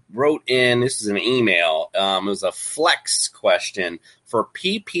who wrote in, this is an email, it was a flex question for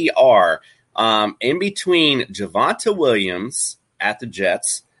PPR in between Javonte Williams at the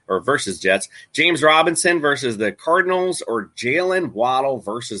Jets, or versus Jets, James Robinson versus the Cardinals, or Jalen Waddle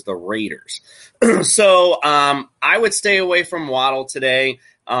versus the Raiders. So I would stay away from Waddle today,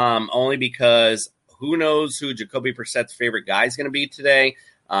 only because who knows who Jacoby Brissett's favorite guy is going to be today.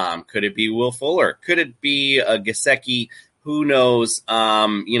 Could it be Will Fuller? Could it be Gesicki? Who knows?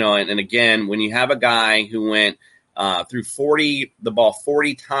 And again, when you have a guy who went through the ball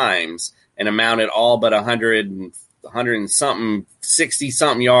 40 times and amounted all but 100 and something, 60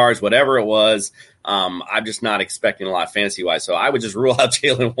 something yards, whatever it was, I'm just not expecting a lot fantasy wise. So I would just rule out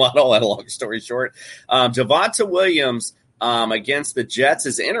Jalen Waddle. And a long story short, Javonte Williams against the Jets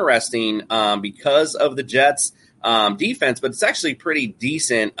is interesting because of the Jets defense, but it's actually pretty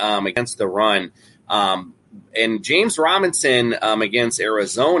decent against the run. And James Robinson against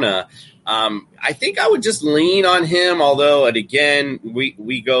Arizona, I think I would just lean on him, although, and again,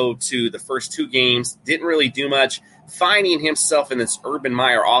 we go to the first two games, didn't really do much, finding himself in this Urban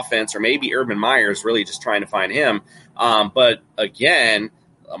Meyer offense, or maybe Urban Meyer is really just trying to find him. But again,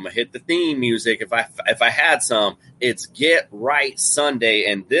 I'm going to hit the theme music. If I had some, it's Get Right Sunday,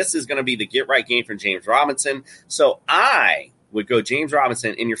 and this is going to be the Get Right game from James Robinson. So I would go James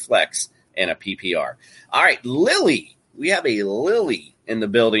Robinson in your flex and a PPR. All right, Lily. We have a Lily in the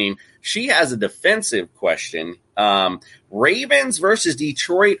building. She has a defensive question. Ravens versus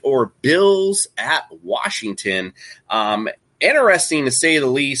Detroit or Bills at Washington. Interesting to say the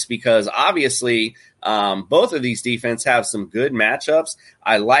least, because obviously both of these defenses have some good matchups.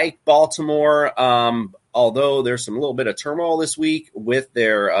 I like Baltimore, although there's some little bit of turmoil this week with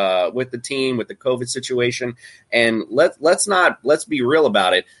the team, with the COVID situation. And let's be real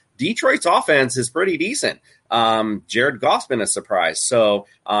about it. Detroit's offense is pretty decent. Jared Goff's been a surprise. So,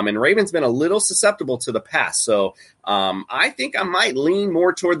 and Ravens been a little susceptible to the pass. So, I think I might lean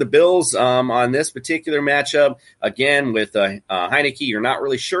more toward the Bills, on this particular matchup. Again, with, Heineke, you're not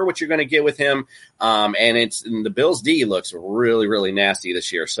really sure what you're going to get with him. And the Bills D looks really, really nasty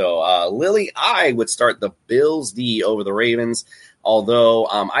this year. So, Lily, I would start the Bills D over the Ravens. Although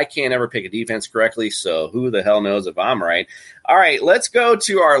I can't ever pick a defense correctly, so who the hell knows if I'm right. All right, let's go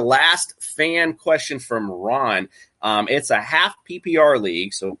to our last fan question from Ron. It's a half PPR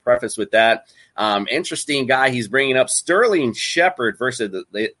league, so preface with that. Interesting guy. He's bringing up Sterling Shepard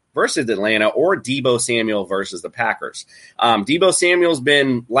versus Atlanta, or Deebo Samuel versus the Packers. Deebo Samuel's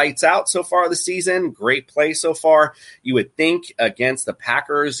been lights out so far this season. Great play so far. You would think against the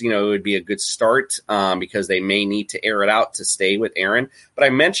Packers, it would be a good start because they may need to air it out to stay with Aaron. But I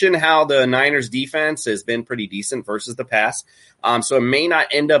mentioned how the Niners defense has been pretty decent versus the pass. So it may not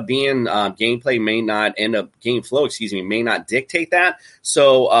end up being gameplay, game flow, may not dictate that.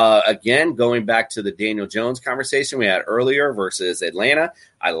 So again, going back to the Daniel Jones conversation we had earlier versus Atlanta,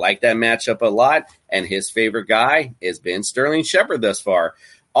 I like that matchup a lot, and his favorite guy has been Sterling Shepard thus far.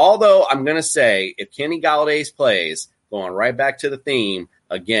 Although I'm going to say, if Kenny Galladay plays, going right back to the theme,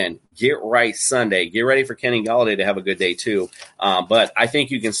 again, Get Right Sunday. Get ready for Kenny Golladay to have a good day too. But I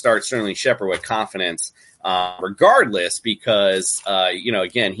think you can start Sterling Shepard with confidence regardless because,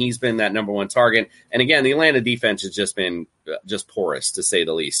 again, he's been that number one target. And again, the Atlanta defense has just been just porous to say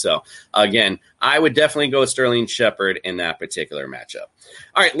the least. So again, I would definitely go with Sterling Shepard in that particular matchup.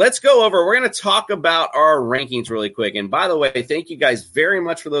 All right, let's go over. We're going to talk about our rankings really quick. And by the way, thank you guys very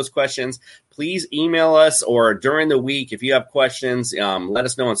much for those questions. Please email us or during the week if you have questions. Let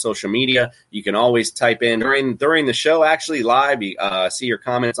us know on social media. You can always type in during the show, actually live. See your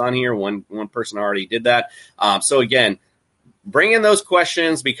comments on here. One person already did that. So again, bring in those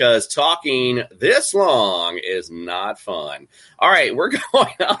questions because talking this long is not fun. All right, we're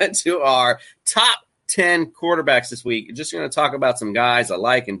going on to our top 10 quarterbacks this week. Just going to talk about some guys I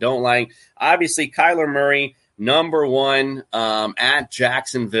like and don't like. Obviously, Kyler Murray, number one at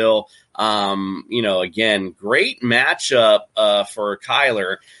Jacksonville. Again, great matchup for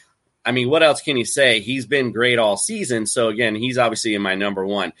Kyler. I mean, what else can you say? He's been great all season. So, again, he's obviously in my number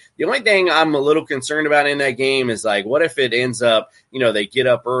one. The only thing I'm a little concerned about in that game is, like, what if it ends up, they get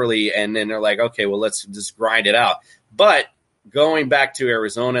up early and then they're like, okay, well, let's just grind it out. But going back to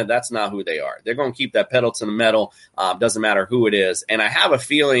Arizona, that's not who they are. They're going to keep that pedal to the metal. Doesn't matter who it is. And I have a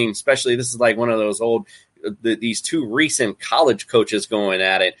feeling, especially this is like one of those old these two recent college coaches going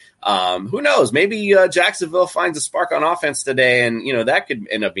at it. Who knows? Maybe Jacksonville finds a spark on offense today, and that could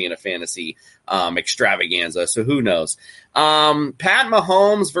end up being a fantasy extravaganza. So who knows? Pat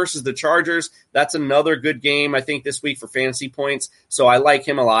Mahomes versus the Chargers. That's another good game, I think, this week for fantasy points. So I like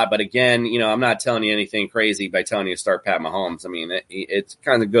him a lot. But again, I'm not telling you anything crazy by telling you to start Pat Mahomes. I mean, it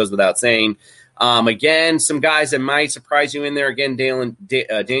kind of goes without saying. Again, some guys that might surprise you in there. Again,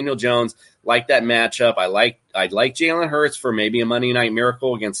 Daniel Jones. Like that matchup. I like Jalen Hurts for maybe a Monday Night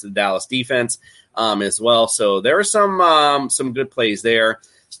Miracle against the Dallas defense as well. So there are some good plays there.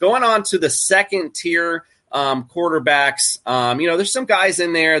 Going on to the second tier quarterbacks. There's some guys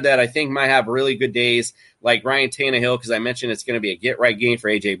in there that I think might have really good days, like Ryan Tannehill, because I mentioned it's going to be a get-right game for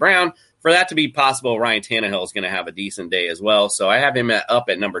A.J. Brown. For that to be possible, Ryan Tannehill is going to have a decent day as well. So I have him up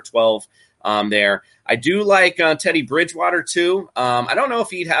at number 12 there. I do like Teddy Bridgewater, too. I don't know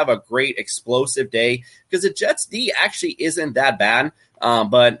if he'd have a great explosive day because the Jets' D actually isn't that bad.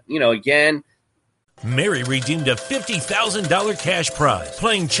 But, again, Mary redeemed a $50,000 cash prize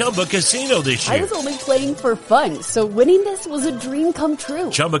playing Chumba Casino this year. I was only playing for fun, so winning this was a dream come true.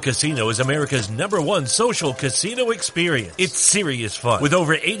 Chumba Casino is America's #1 social casino experience. It's serious fun. With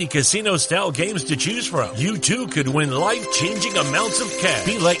over 80 casino-style games to choose from, you too could win life-changing amounts of cash.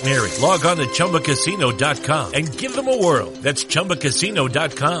 Be like Mary. Log on to ChumbaCasino.com and give them a whirl. That's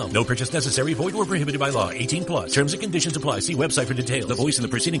ChumbaCasino.com. No purchase necessary. Void or prohibited by law. 18+. Terms and conditions apply. See website for details. The voice in the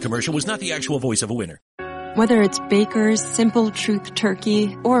preceding commercial was not the actual voice of a winner. Whether it's Baker's Simple Truth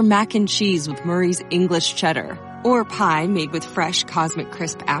Turkey or mac and cheese with Murray's English Cheddar or pie made with fresh Cosmic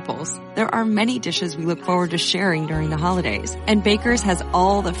Crisp apples, there are many dishes we look forward to sharing during the holidays. And Baker's has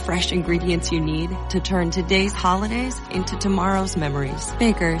all the fresh ingredients you need to turn today's holidays into tomorrow's memories.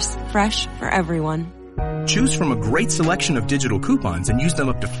 Baker's, fresh for everyone. Choose from a great selection of digital coupons and use them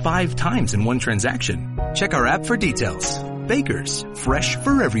up to 5 times in one transaction. Check our app for details. Baker's, fresh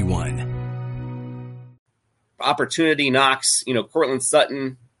for everyone. Opportunity knocks, Cortland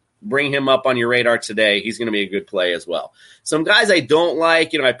Sutton, bring him up on your radar today. He's going to be a good play as well. Some guys I don't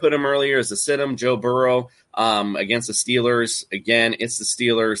like, I put him earlier as a sit-em, Joe Burrow against the Steelers. Again, it's the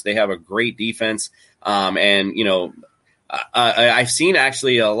Steelers. They have a great defense. I've seen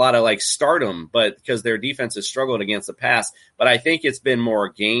actually a lot of start them, but because their defense has struggled against the pass, but I think it's been more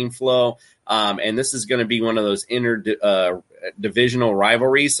game flow. And this is going to be one of those divisional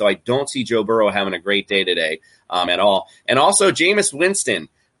rivalries. So I don't see Joe Burrow having a great day today at all. And also Jameis Winston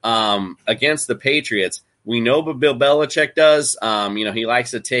against the Patriots. We know what Bill Belichick does. He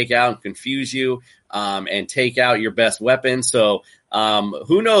likes to take out and confuse you and take out your best weapon. So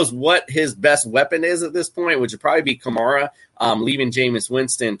who knows what his best weapon is at this point, which would probably be Kamara, leaving Jameis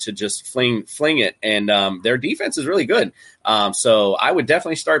Winston to just fling it. And their defense is really good. So I would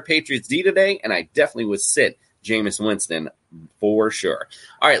definitely start Patriots D today, and I definitely would sit Jameis Winston for sure.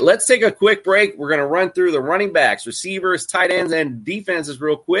 All right, let's take a quick break. We're going to run through the running backs, receivers, tight ends, and defenses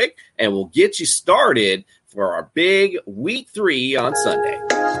real quick, and we'll get you started for our big Week 3 on Sunday.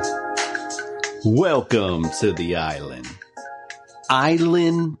 Welcome to the island.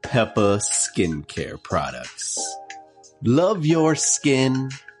 Island Peppa Skincare Products. Love your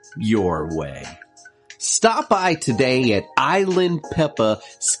skin your way. Stop by today at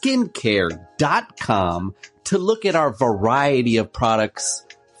islandpeppaskincare.com to look at our variety of products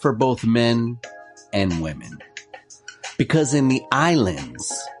for both men and women. Because in the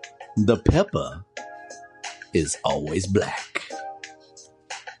islands, The pepper is always black.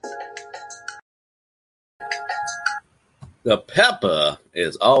 The pepper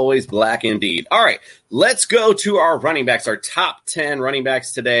is always black indeed. All right, let's go to our running backs, our top 10 running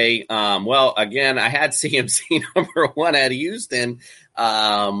backs today. Well, again, I had CMC number 1 at Houston,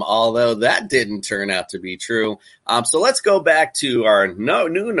 although that didn't turn out to be true. So let's go back to our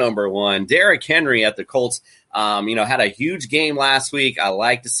new number 1, Derrick Henry at the Colts. Had a huge game last week. I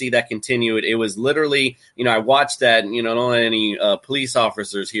like to see that continue. It was literally, I watched that, don't let any police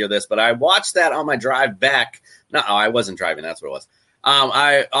officers hear this, but I watched that on my drive back. No, I wasn't driving. That's what it was.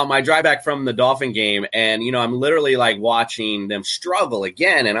 On my drive back from the Dolphin game, and, I'm literally like watching them struggle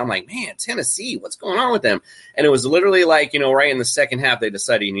again. And I'm like, man, Tennessee, what's going on with them? And it was literally like, right in the second half, they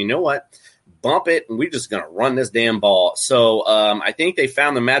decided, you know what? Bump it, and we're just going to run this damn ball. So I think they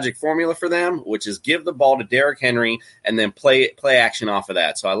found the magic formula for them, which is give the ball to Derrick Henry and then play action off of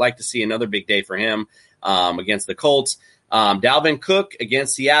that. So I like to see another big day for him against the Colts. Dalvin Cook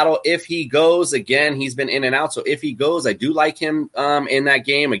against Seattle. If he goes, again, he's been in and out. So if he goes, I do like him in that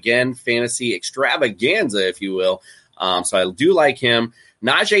game. Again, fantasy extravaganza, if you will. So I do like him.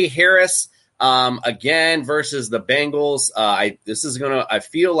 Najee Harris, again, versus the Bengals. I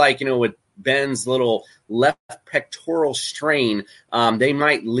feel like, with Ben's little left pectoral strain, they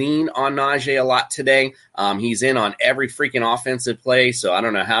might lean on Najee a lot today. He's in on every freaking offensive play, so I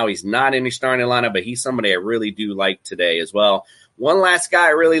don't know how he's not in your starting lineup, but he's somebody I really do like today as well. One last guy I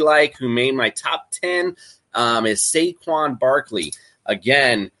really like who made my top 10 is Saquon Barkley.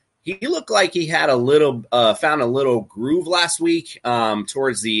 Again, he looked like he had found a little groove last week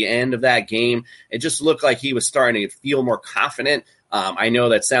towards the end of that game. It just looked like he was starting to feel more confident. I know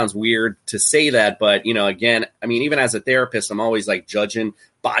that sounds weird to say that, but, again, even as a therapist, I'm always like judging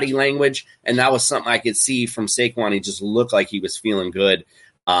body language. And that was something I could see from Saquon. He just looked like he was feeling good.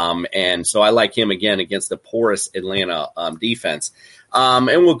 And so I like him again against the porous Atlanta defense.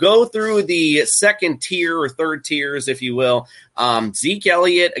 And we'll go through the second tier or third tiers, if you will. Zeke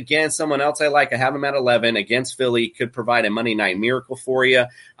Elliott, again, someone else I like. I have him at 11 against Philly. Could provide a Monday night miracle for you.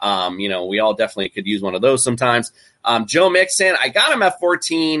 We all definitely could use one of those sometimes. Joe Mixon, I got him at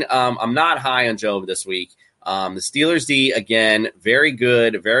 14. I'm not high on Joe this week. The Steelers D, again, very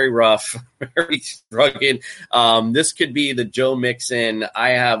good, very rough, very rugged. This could be the Joe Mixon, I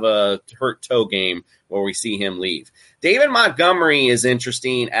have a hurt toe game where we see him leave. David Montgomery is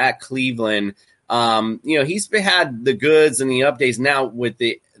interesting at Cleveland. He's had the goods and the updates now with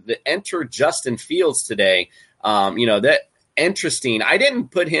the enter Justin Fields today. That interesting. I didn't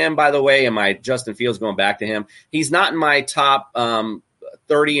put him, by the way, in my Justin Fields going back to him. He's not in my top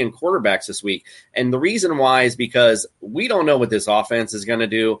 30 in quarterbacks this week. And the reason why is because we don't know what this offense is going to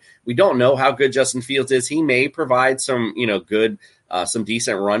do. We don't know how good Justin Fields is. He may provide some, good, some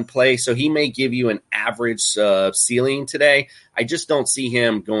decent run play. So he may give you an average ceiling today. I just don't see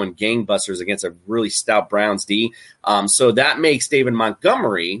him going gangbusters against a really stout Browns D. So that makes David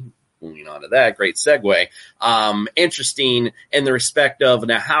Montgomery, moving on to that, great segue, interesting in the respect of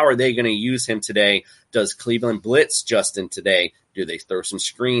now how are they going to use him today? Does Cleveland blitz Justin today? Do they throw some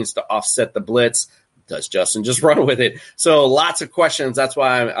screens to offset the blitz? Does Justin just run with it? So lots of questions. That's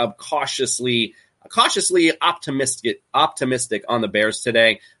why I'm cautiously optimistic on the Bears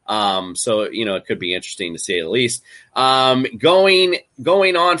today. So, it could be interesting to say the least. Going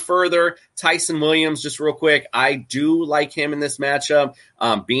on further, Tyson Williams, just real quick. I do like him in this matchup,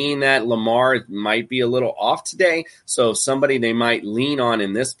 being that Lamar might be a little off today. So somebody they might lean on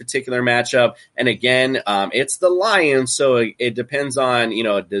in this particular matchup. And again, it's the Lions. So it depends on,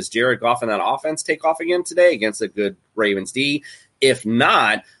 does Jared Goff and that offense take off again today against a good Ravens D? If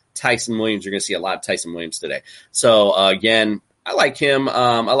not, Tyson Williams, you're going to see a lot of Tyson Williams today. So again, I like him.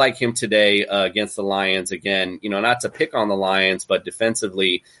 I like him today against the Lions. Again, not to pick on the Lions, but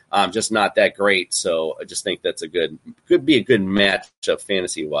defensively, just not that great. So I just think that's could be a good matchup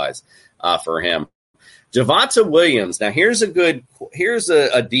fantasy wise for him. Javonte Williams. Now here's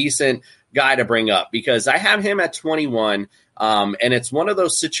a decent guy to bring up because I have him at 21. And it's one of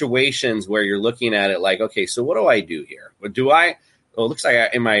those situations where you're looking at it like, okay, so what do I do here? It looks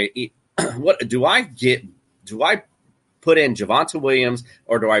like what do I get? Do I put in Javonte Williams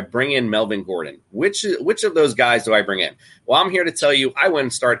or do I bring in Melvin Gordon? Which of those guys do I bring in? Well, I'm here to tell you I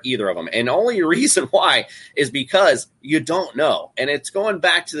wouldn't start either of them. And only reason why is because you don't know. And it's going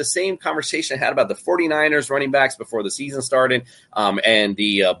back to the same conversation I had about the 49ers running backs before the season started and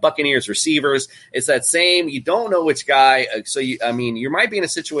the Buccaneers receivers. It's that same, you don't know which guy. So, you might be in a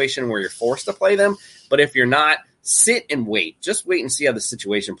situation where you're forced to play them. But if you're not, sit and wait. Just wait and see how the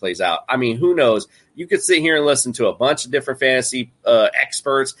situation plays out. I mean, who knows? You could sit here and listen to a bunch of different fantasy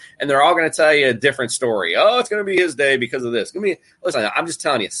experts, and they're all going to tell you a different story. Oh, it's going to be his day because of this. Listen, I'm just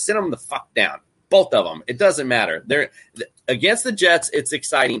telling you, sit them the fuck down. Both of them. It doesn't matter. They're against the Jets. It's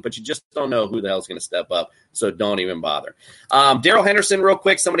exciting, but you just don't know who the hell is going to step up. So don't even bother. Darrell Henderson, real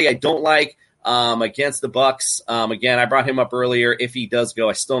quick, somebody I don't like against the Bucks. Again, I brought him up earlier. If he does go,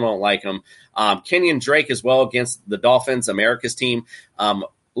 I still don't like him. Kenyon Drake as well against the Dolphins, America's team.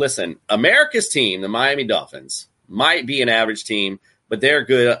 Listen, America's team, the Miami Dolphins, might be an average team, but they're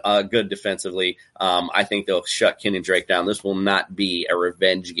good defensively. I think they'll shut Kenyon Drake down. This will not be a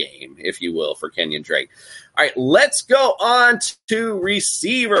revenge game, if you will, for Kenyon Drake. All right, let's go on to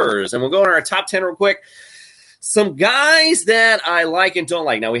receivers, and we'll go on our top 10 real quick. Some guys that I like and don't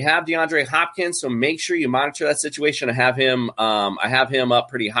like. Now, we have DeAndre Hopkins, so make sure you monitor that situation. I have him up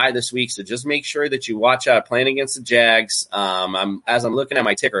pretty high this week, so just make sure that you watch out playing against the Jags. As I'm looking at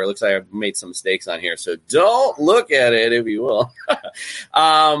my ticker, it looks like I've made some mistakes on here, so don't look at it, if you will.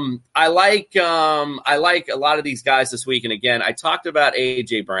 I like a lot of these guys this week, and again, I talked about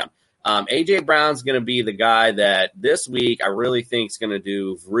A.J. Brown. A.J. Brown's going to be the guy that this week I really think is going to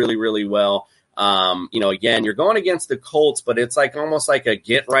do really, really well. Again, you're going against the Colts, but it's like almost like a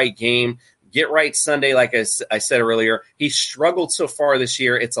get right game, get right Sunday. Like I said earlier, he struggled so far this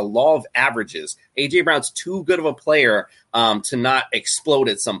year. It's a law of averages. A.J. Brown's too good of a player to not explode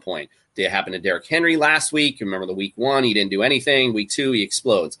at some point. Did it happen to Derrick Henry last week? Remember the week 1, he didn't do anything. Week 2, he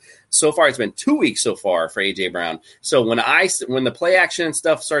explodes. So far, it's been 2 weeks so far for A.J. Brown. So when the play action and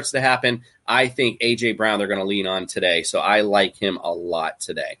stuff starts to happen, I think A.J. Brown they're going to lean on today. So I like him a lot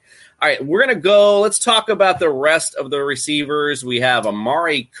today. All right, we're going to go. Let's talk about the rest of the receivers. We have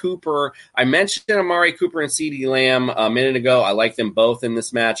Amari Cooper. I mentioned Amari Cooper and CeeDee Lamb a minute ago. I like them both in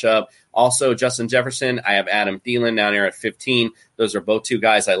this matchup. Also, Justin Jefferson. I have Adam Thielen down here at 15. Those are both two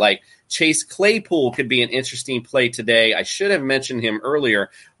guys I like. Chase Claypool could be an interesting play today. I should have mentioned him earlier.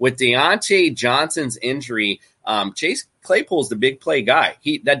 With Deontay Johnson's injury, Chase Claypool's the big play guy.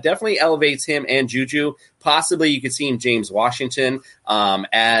 That definitely elevates him and Juju. Possibly you could see him James Washington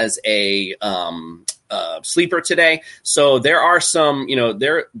as a sleeper today. So there are some,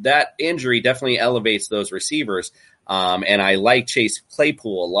 that injury definitely elevates those receivers. And I like Chase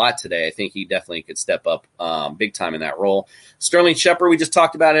Claypool a lot today. I think he definitely could step up big time in that role. Sterling Shepard, we just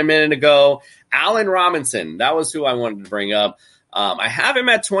talked about a minute ago. Allen Robinson, that was who I wanted to bring up. I have him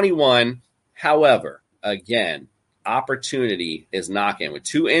at 21. However, again, opportunity is knocking with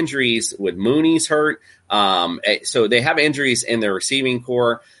 2 injuries, with Mooney's hurt. So they have injuries in their receiving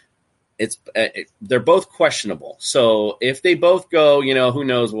core. They're both questionable. So if they both go, who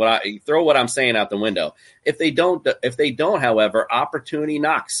knows throw what I'm saying out the window. If they don't, however, opportunity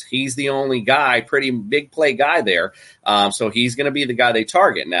knocks. He's the only guy, pretty big play guy there. So he's going to be the guy they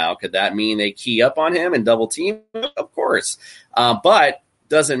target. Now, could that mean they key up on him and double team him? Of course. But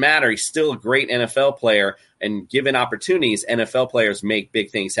doesn't matter. He's still a great NFL player, and given opportunities, NFL players make big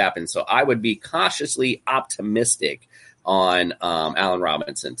things happen. So I would be cautiously optimistic on Allen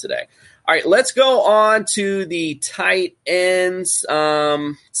Robinson today. All right, let's go on to the tight ends.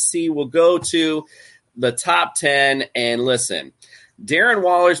 We'll go to the top 10. And listen, Darren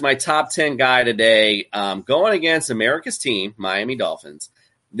Waller's my top 10 guy today. Going against America's team, Miami Dolphins.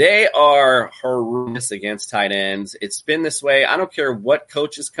 They are horrendous against tight ends. It's been this way. I don't care what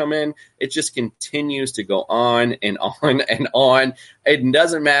coaches come in. It just continues to go on and on and on. It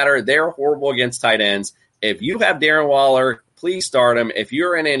doesn't matter. They're horrible against tight ends. If you have Darren Waller, please start him. If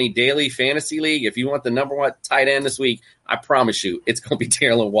you're in any daily fantasy league, if you want the number 1 tight end this week, I promise you it's going to be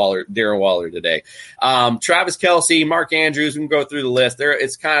Darren Waller today. Travis Kelce, Mark Andrews, we can go through the list.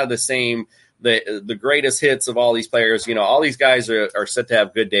 It's kind of the same. The greatest hits of all these players, all these guys are set to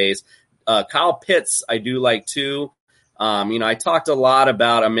have good days. Kyle Pitts, I do like too. I talked a lot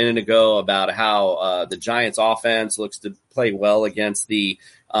about a minute ago about how the Giants offense looks to play well against the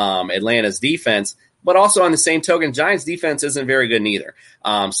Atlanta's defense. But also on the same token, Giants defense isn't very good neither.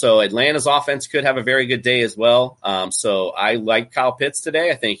 So Atlanta's offense could have a very good day as well. So I like Kyle Pitts today.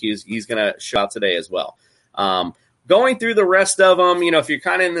 I think he's going to show out today as well. Going through the rest of them, if you're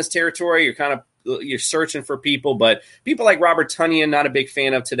kind of in this territory, you're searching for people, but people like Robert Tonyan, not a big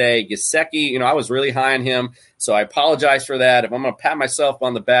fan of today. Gesicki, I was really high on him, so I apologize for that. If I'm going to pat myself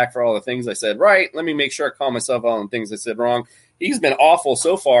on the back for all the things I said right, let me make sure I call myself out on things I said wrong. He's been awful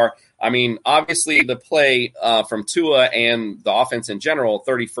so far. I mean, obviously the play from Tua and the offense in general,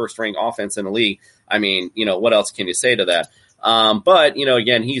 31st ranked offense in the league. I mean, what else can you say to that? But,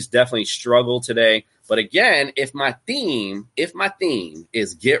 again, he's definitely struggled today. But again, if my theme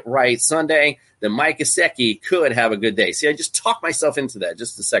is Get Right Sunday, then Mike Gesicki could have a good day. See, I just talked myself into that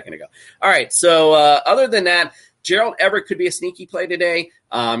just a second ago. All right, so other than that, Gerald Everett could be a sneaky play today.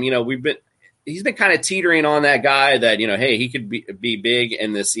 He's been kind of teetering on that guy that, hey, he could be big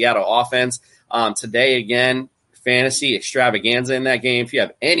in the Seattle offense. Today, again, fantasy extravaganza in that game. If you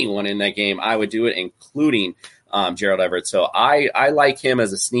have anyone in that game, I would do it, including Gerald Everett. So I like him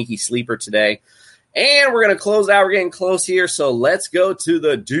as a sneaky sleeper today. And we're going to close out. We're getting close here. So let's go to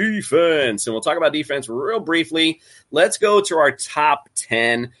the defense. And we'll talk about defense real briefly. Let's go to our top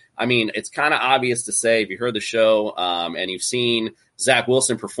 10. I mean, it's kind of obvious to say if you heard the show and you've seen Zach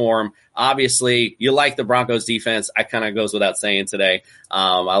Wilson perform, obviously you like the Broncos defense. I kind of goes without saying today.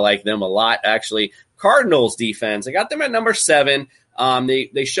 I like them a lot, actually. Cardinals defense, I got them at number 7.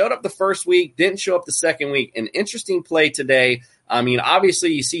 They showed up the first week, didn't show up the second week. An interesting play today. I mean,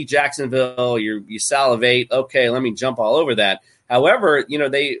 obviously you see Jacksonville, you salivate. Okay, let me jump all over that. However,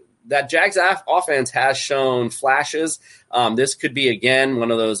 that Jags offense has shown flashes. This could be, again,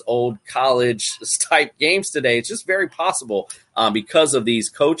 one of those old college-type games today. It's just very possible because of these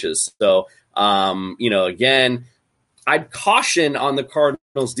coaches. So, again, I'd caution on the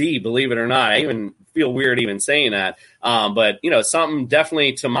Cardinals D, believe it or not. I even feel weird even saying that. But something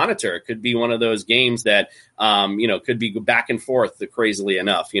definitely to monitor. It could be one of those games that, could be back and forth crazily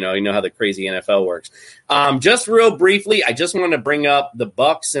enough. You know how the crazy NFL works. Just real briefly, I just want to bring up the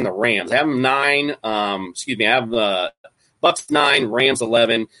Bucs and the Rams. I have them 9. I have the Bucs 9, Rams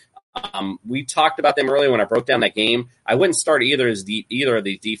 11. We talked about them earlier when I broke down that game. I wouldn't start either of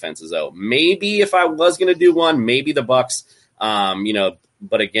these defenses, though. Maybe if I was going to do one, maybe the Bucs.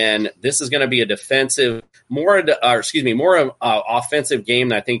 But again, this is going to be a defensive, more offensive game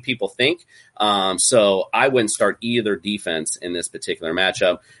than I think people think. So I wouldn't start either defense in this particular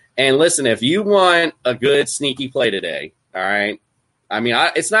matchup. And listen, if you want a good sneaky play today, all right. I mean,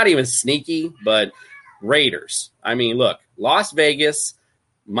 it's not even sneaky, but Raiders. I mean, look, Las Vegas.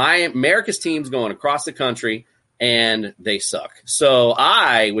 America's team's going across the country, and they suck. So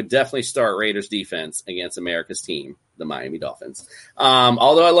I would definitely start Raiders defense against America's team, the Miami Dolphins.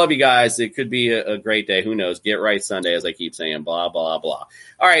 Although I love you guys, it could be a great day. Who knows? Get Right Sunday, as I keep saying, blah, blah, blah.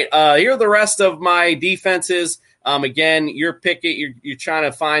 All right, here are the rest of my defenses. Again, you're picking, you're trying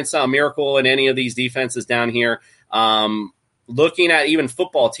to find some miracle in any of these defenses down here. Looking at even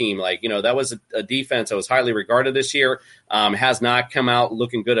football team, that was a defense that was highly regarded this year, has not come out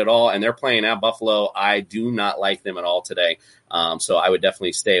looking good at all, and they're playing at Buffalo. I do not like them at all today, so I would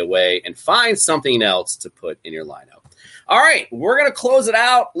definitely stay away and find something else to put in your lineup. All right, we're going to close it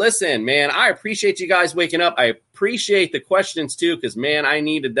out. Listen, man, I appreciate you guys waking up. I appreciate the questions, too, because, man, I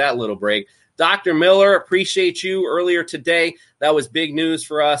needed that little break. Dr. Miller, appreciate you earlier today. That was big news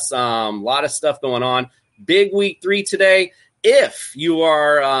for us. A lot of stuff going on. Big week 3 today. If you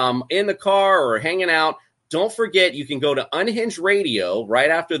are in the car or hanging out, don't forget you can go to Unhinged Radio right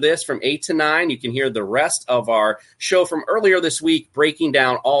after this from 8 to 9. You can hear the rest of our show from earlier this week, breaking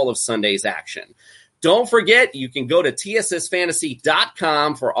down all of Sunday's action. Don't forget, you can go to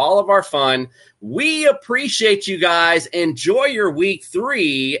TSSFantasy.com for all of our fun. We appreciate you guys. Enjoy your week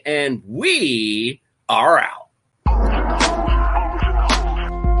 3, and we are out.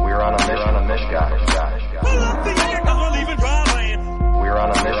 We're on a mission, guys. We're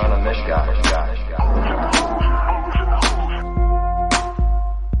on a mission, guys.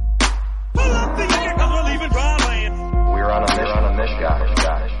 Pull up the air, cause we're leaving dry land. We're on a mission, guys.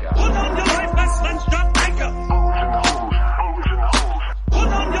 Put on your life vest and stop anchor. Put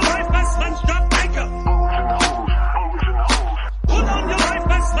on your life vest and stop anchor. Put on your life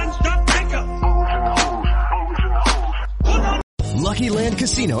vest and stop anchor. Lucky Land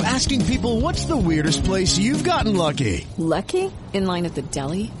Casino, asking people, what's the weirdest place you've gotten lucky? Lucky? In line at the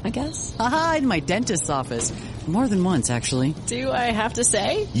deli, I guess? Aha, in my dentist's office. More than once, actually. Do I have to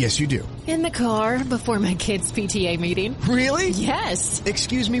say? Yes, you do. In the car before my kids' PTA meeting. Really? Yes.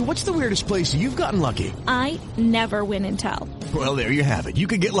 Excuse me, what's the weirdest place you've gotten lucky? I never win and tell. Well, there you have it. You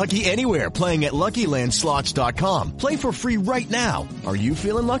can get lucky anywhere, playing at LuckyLandSlots.com. Play for free right now. Are you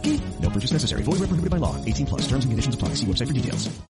feeling lucky? No purchase necessary. Void where prohibited by law. 18+. Terms and conditions apply. See website for details.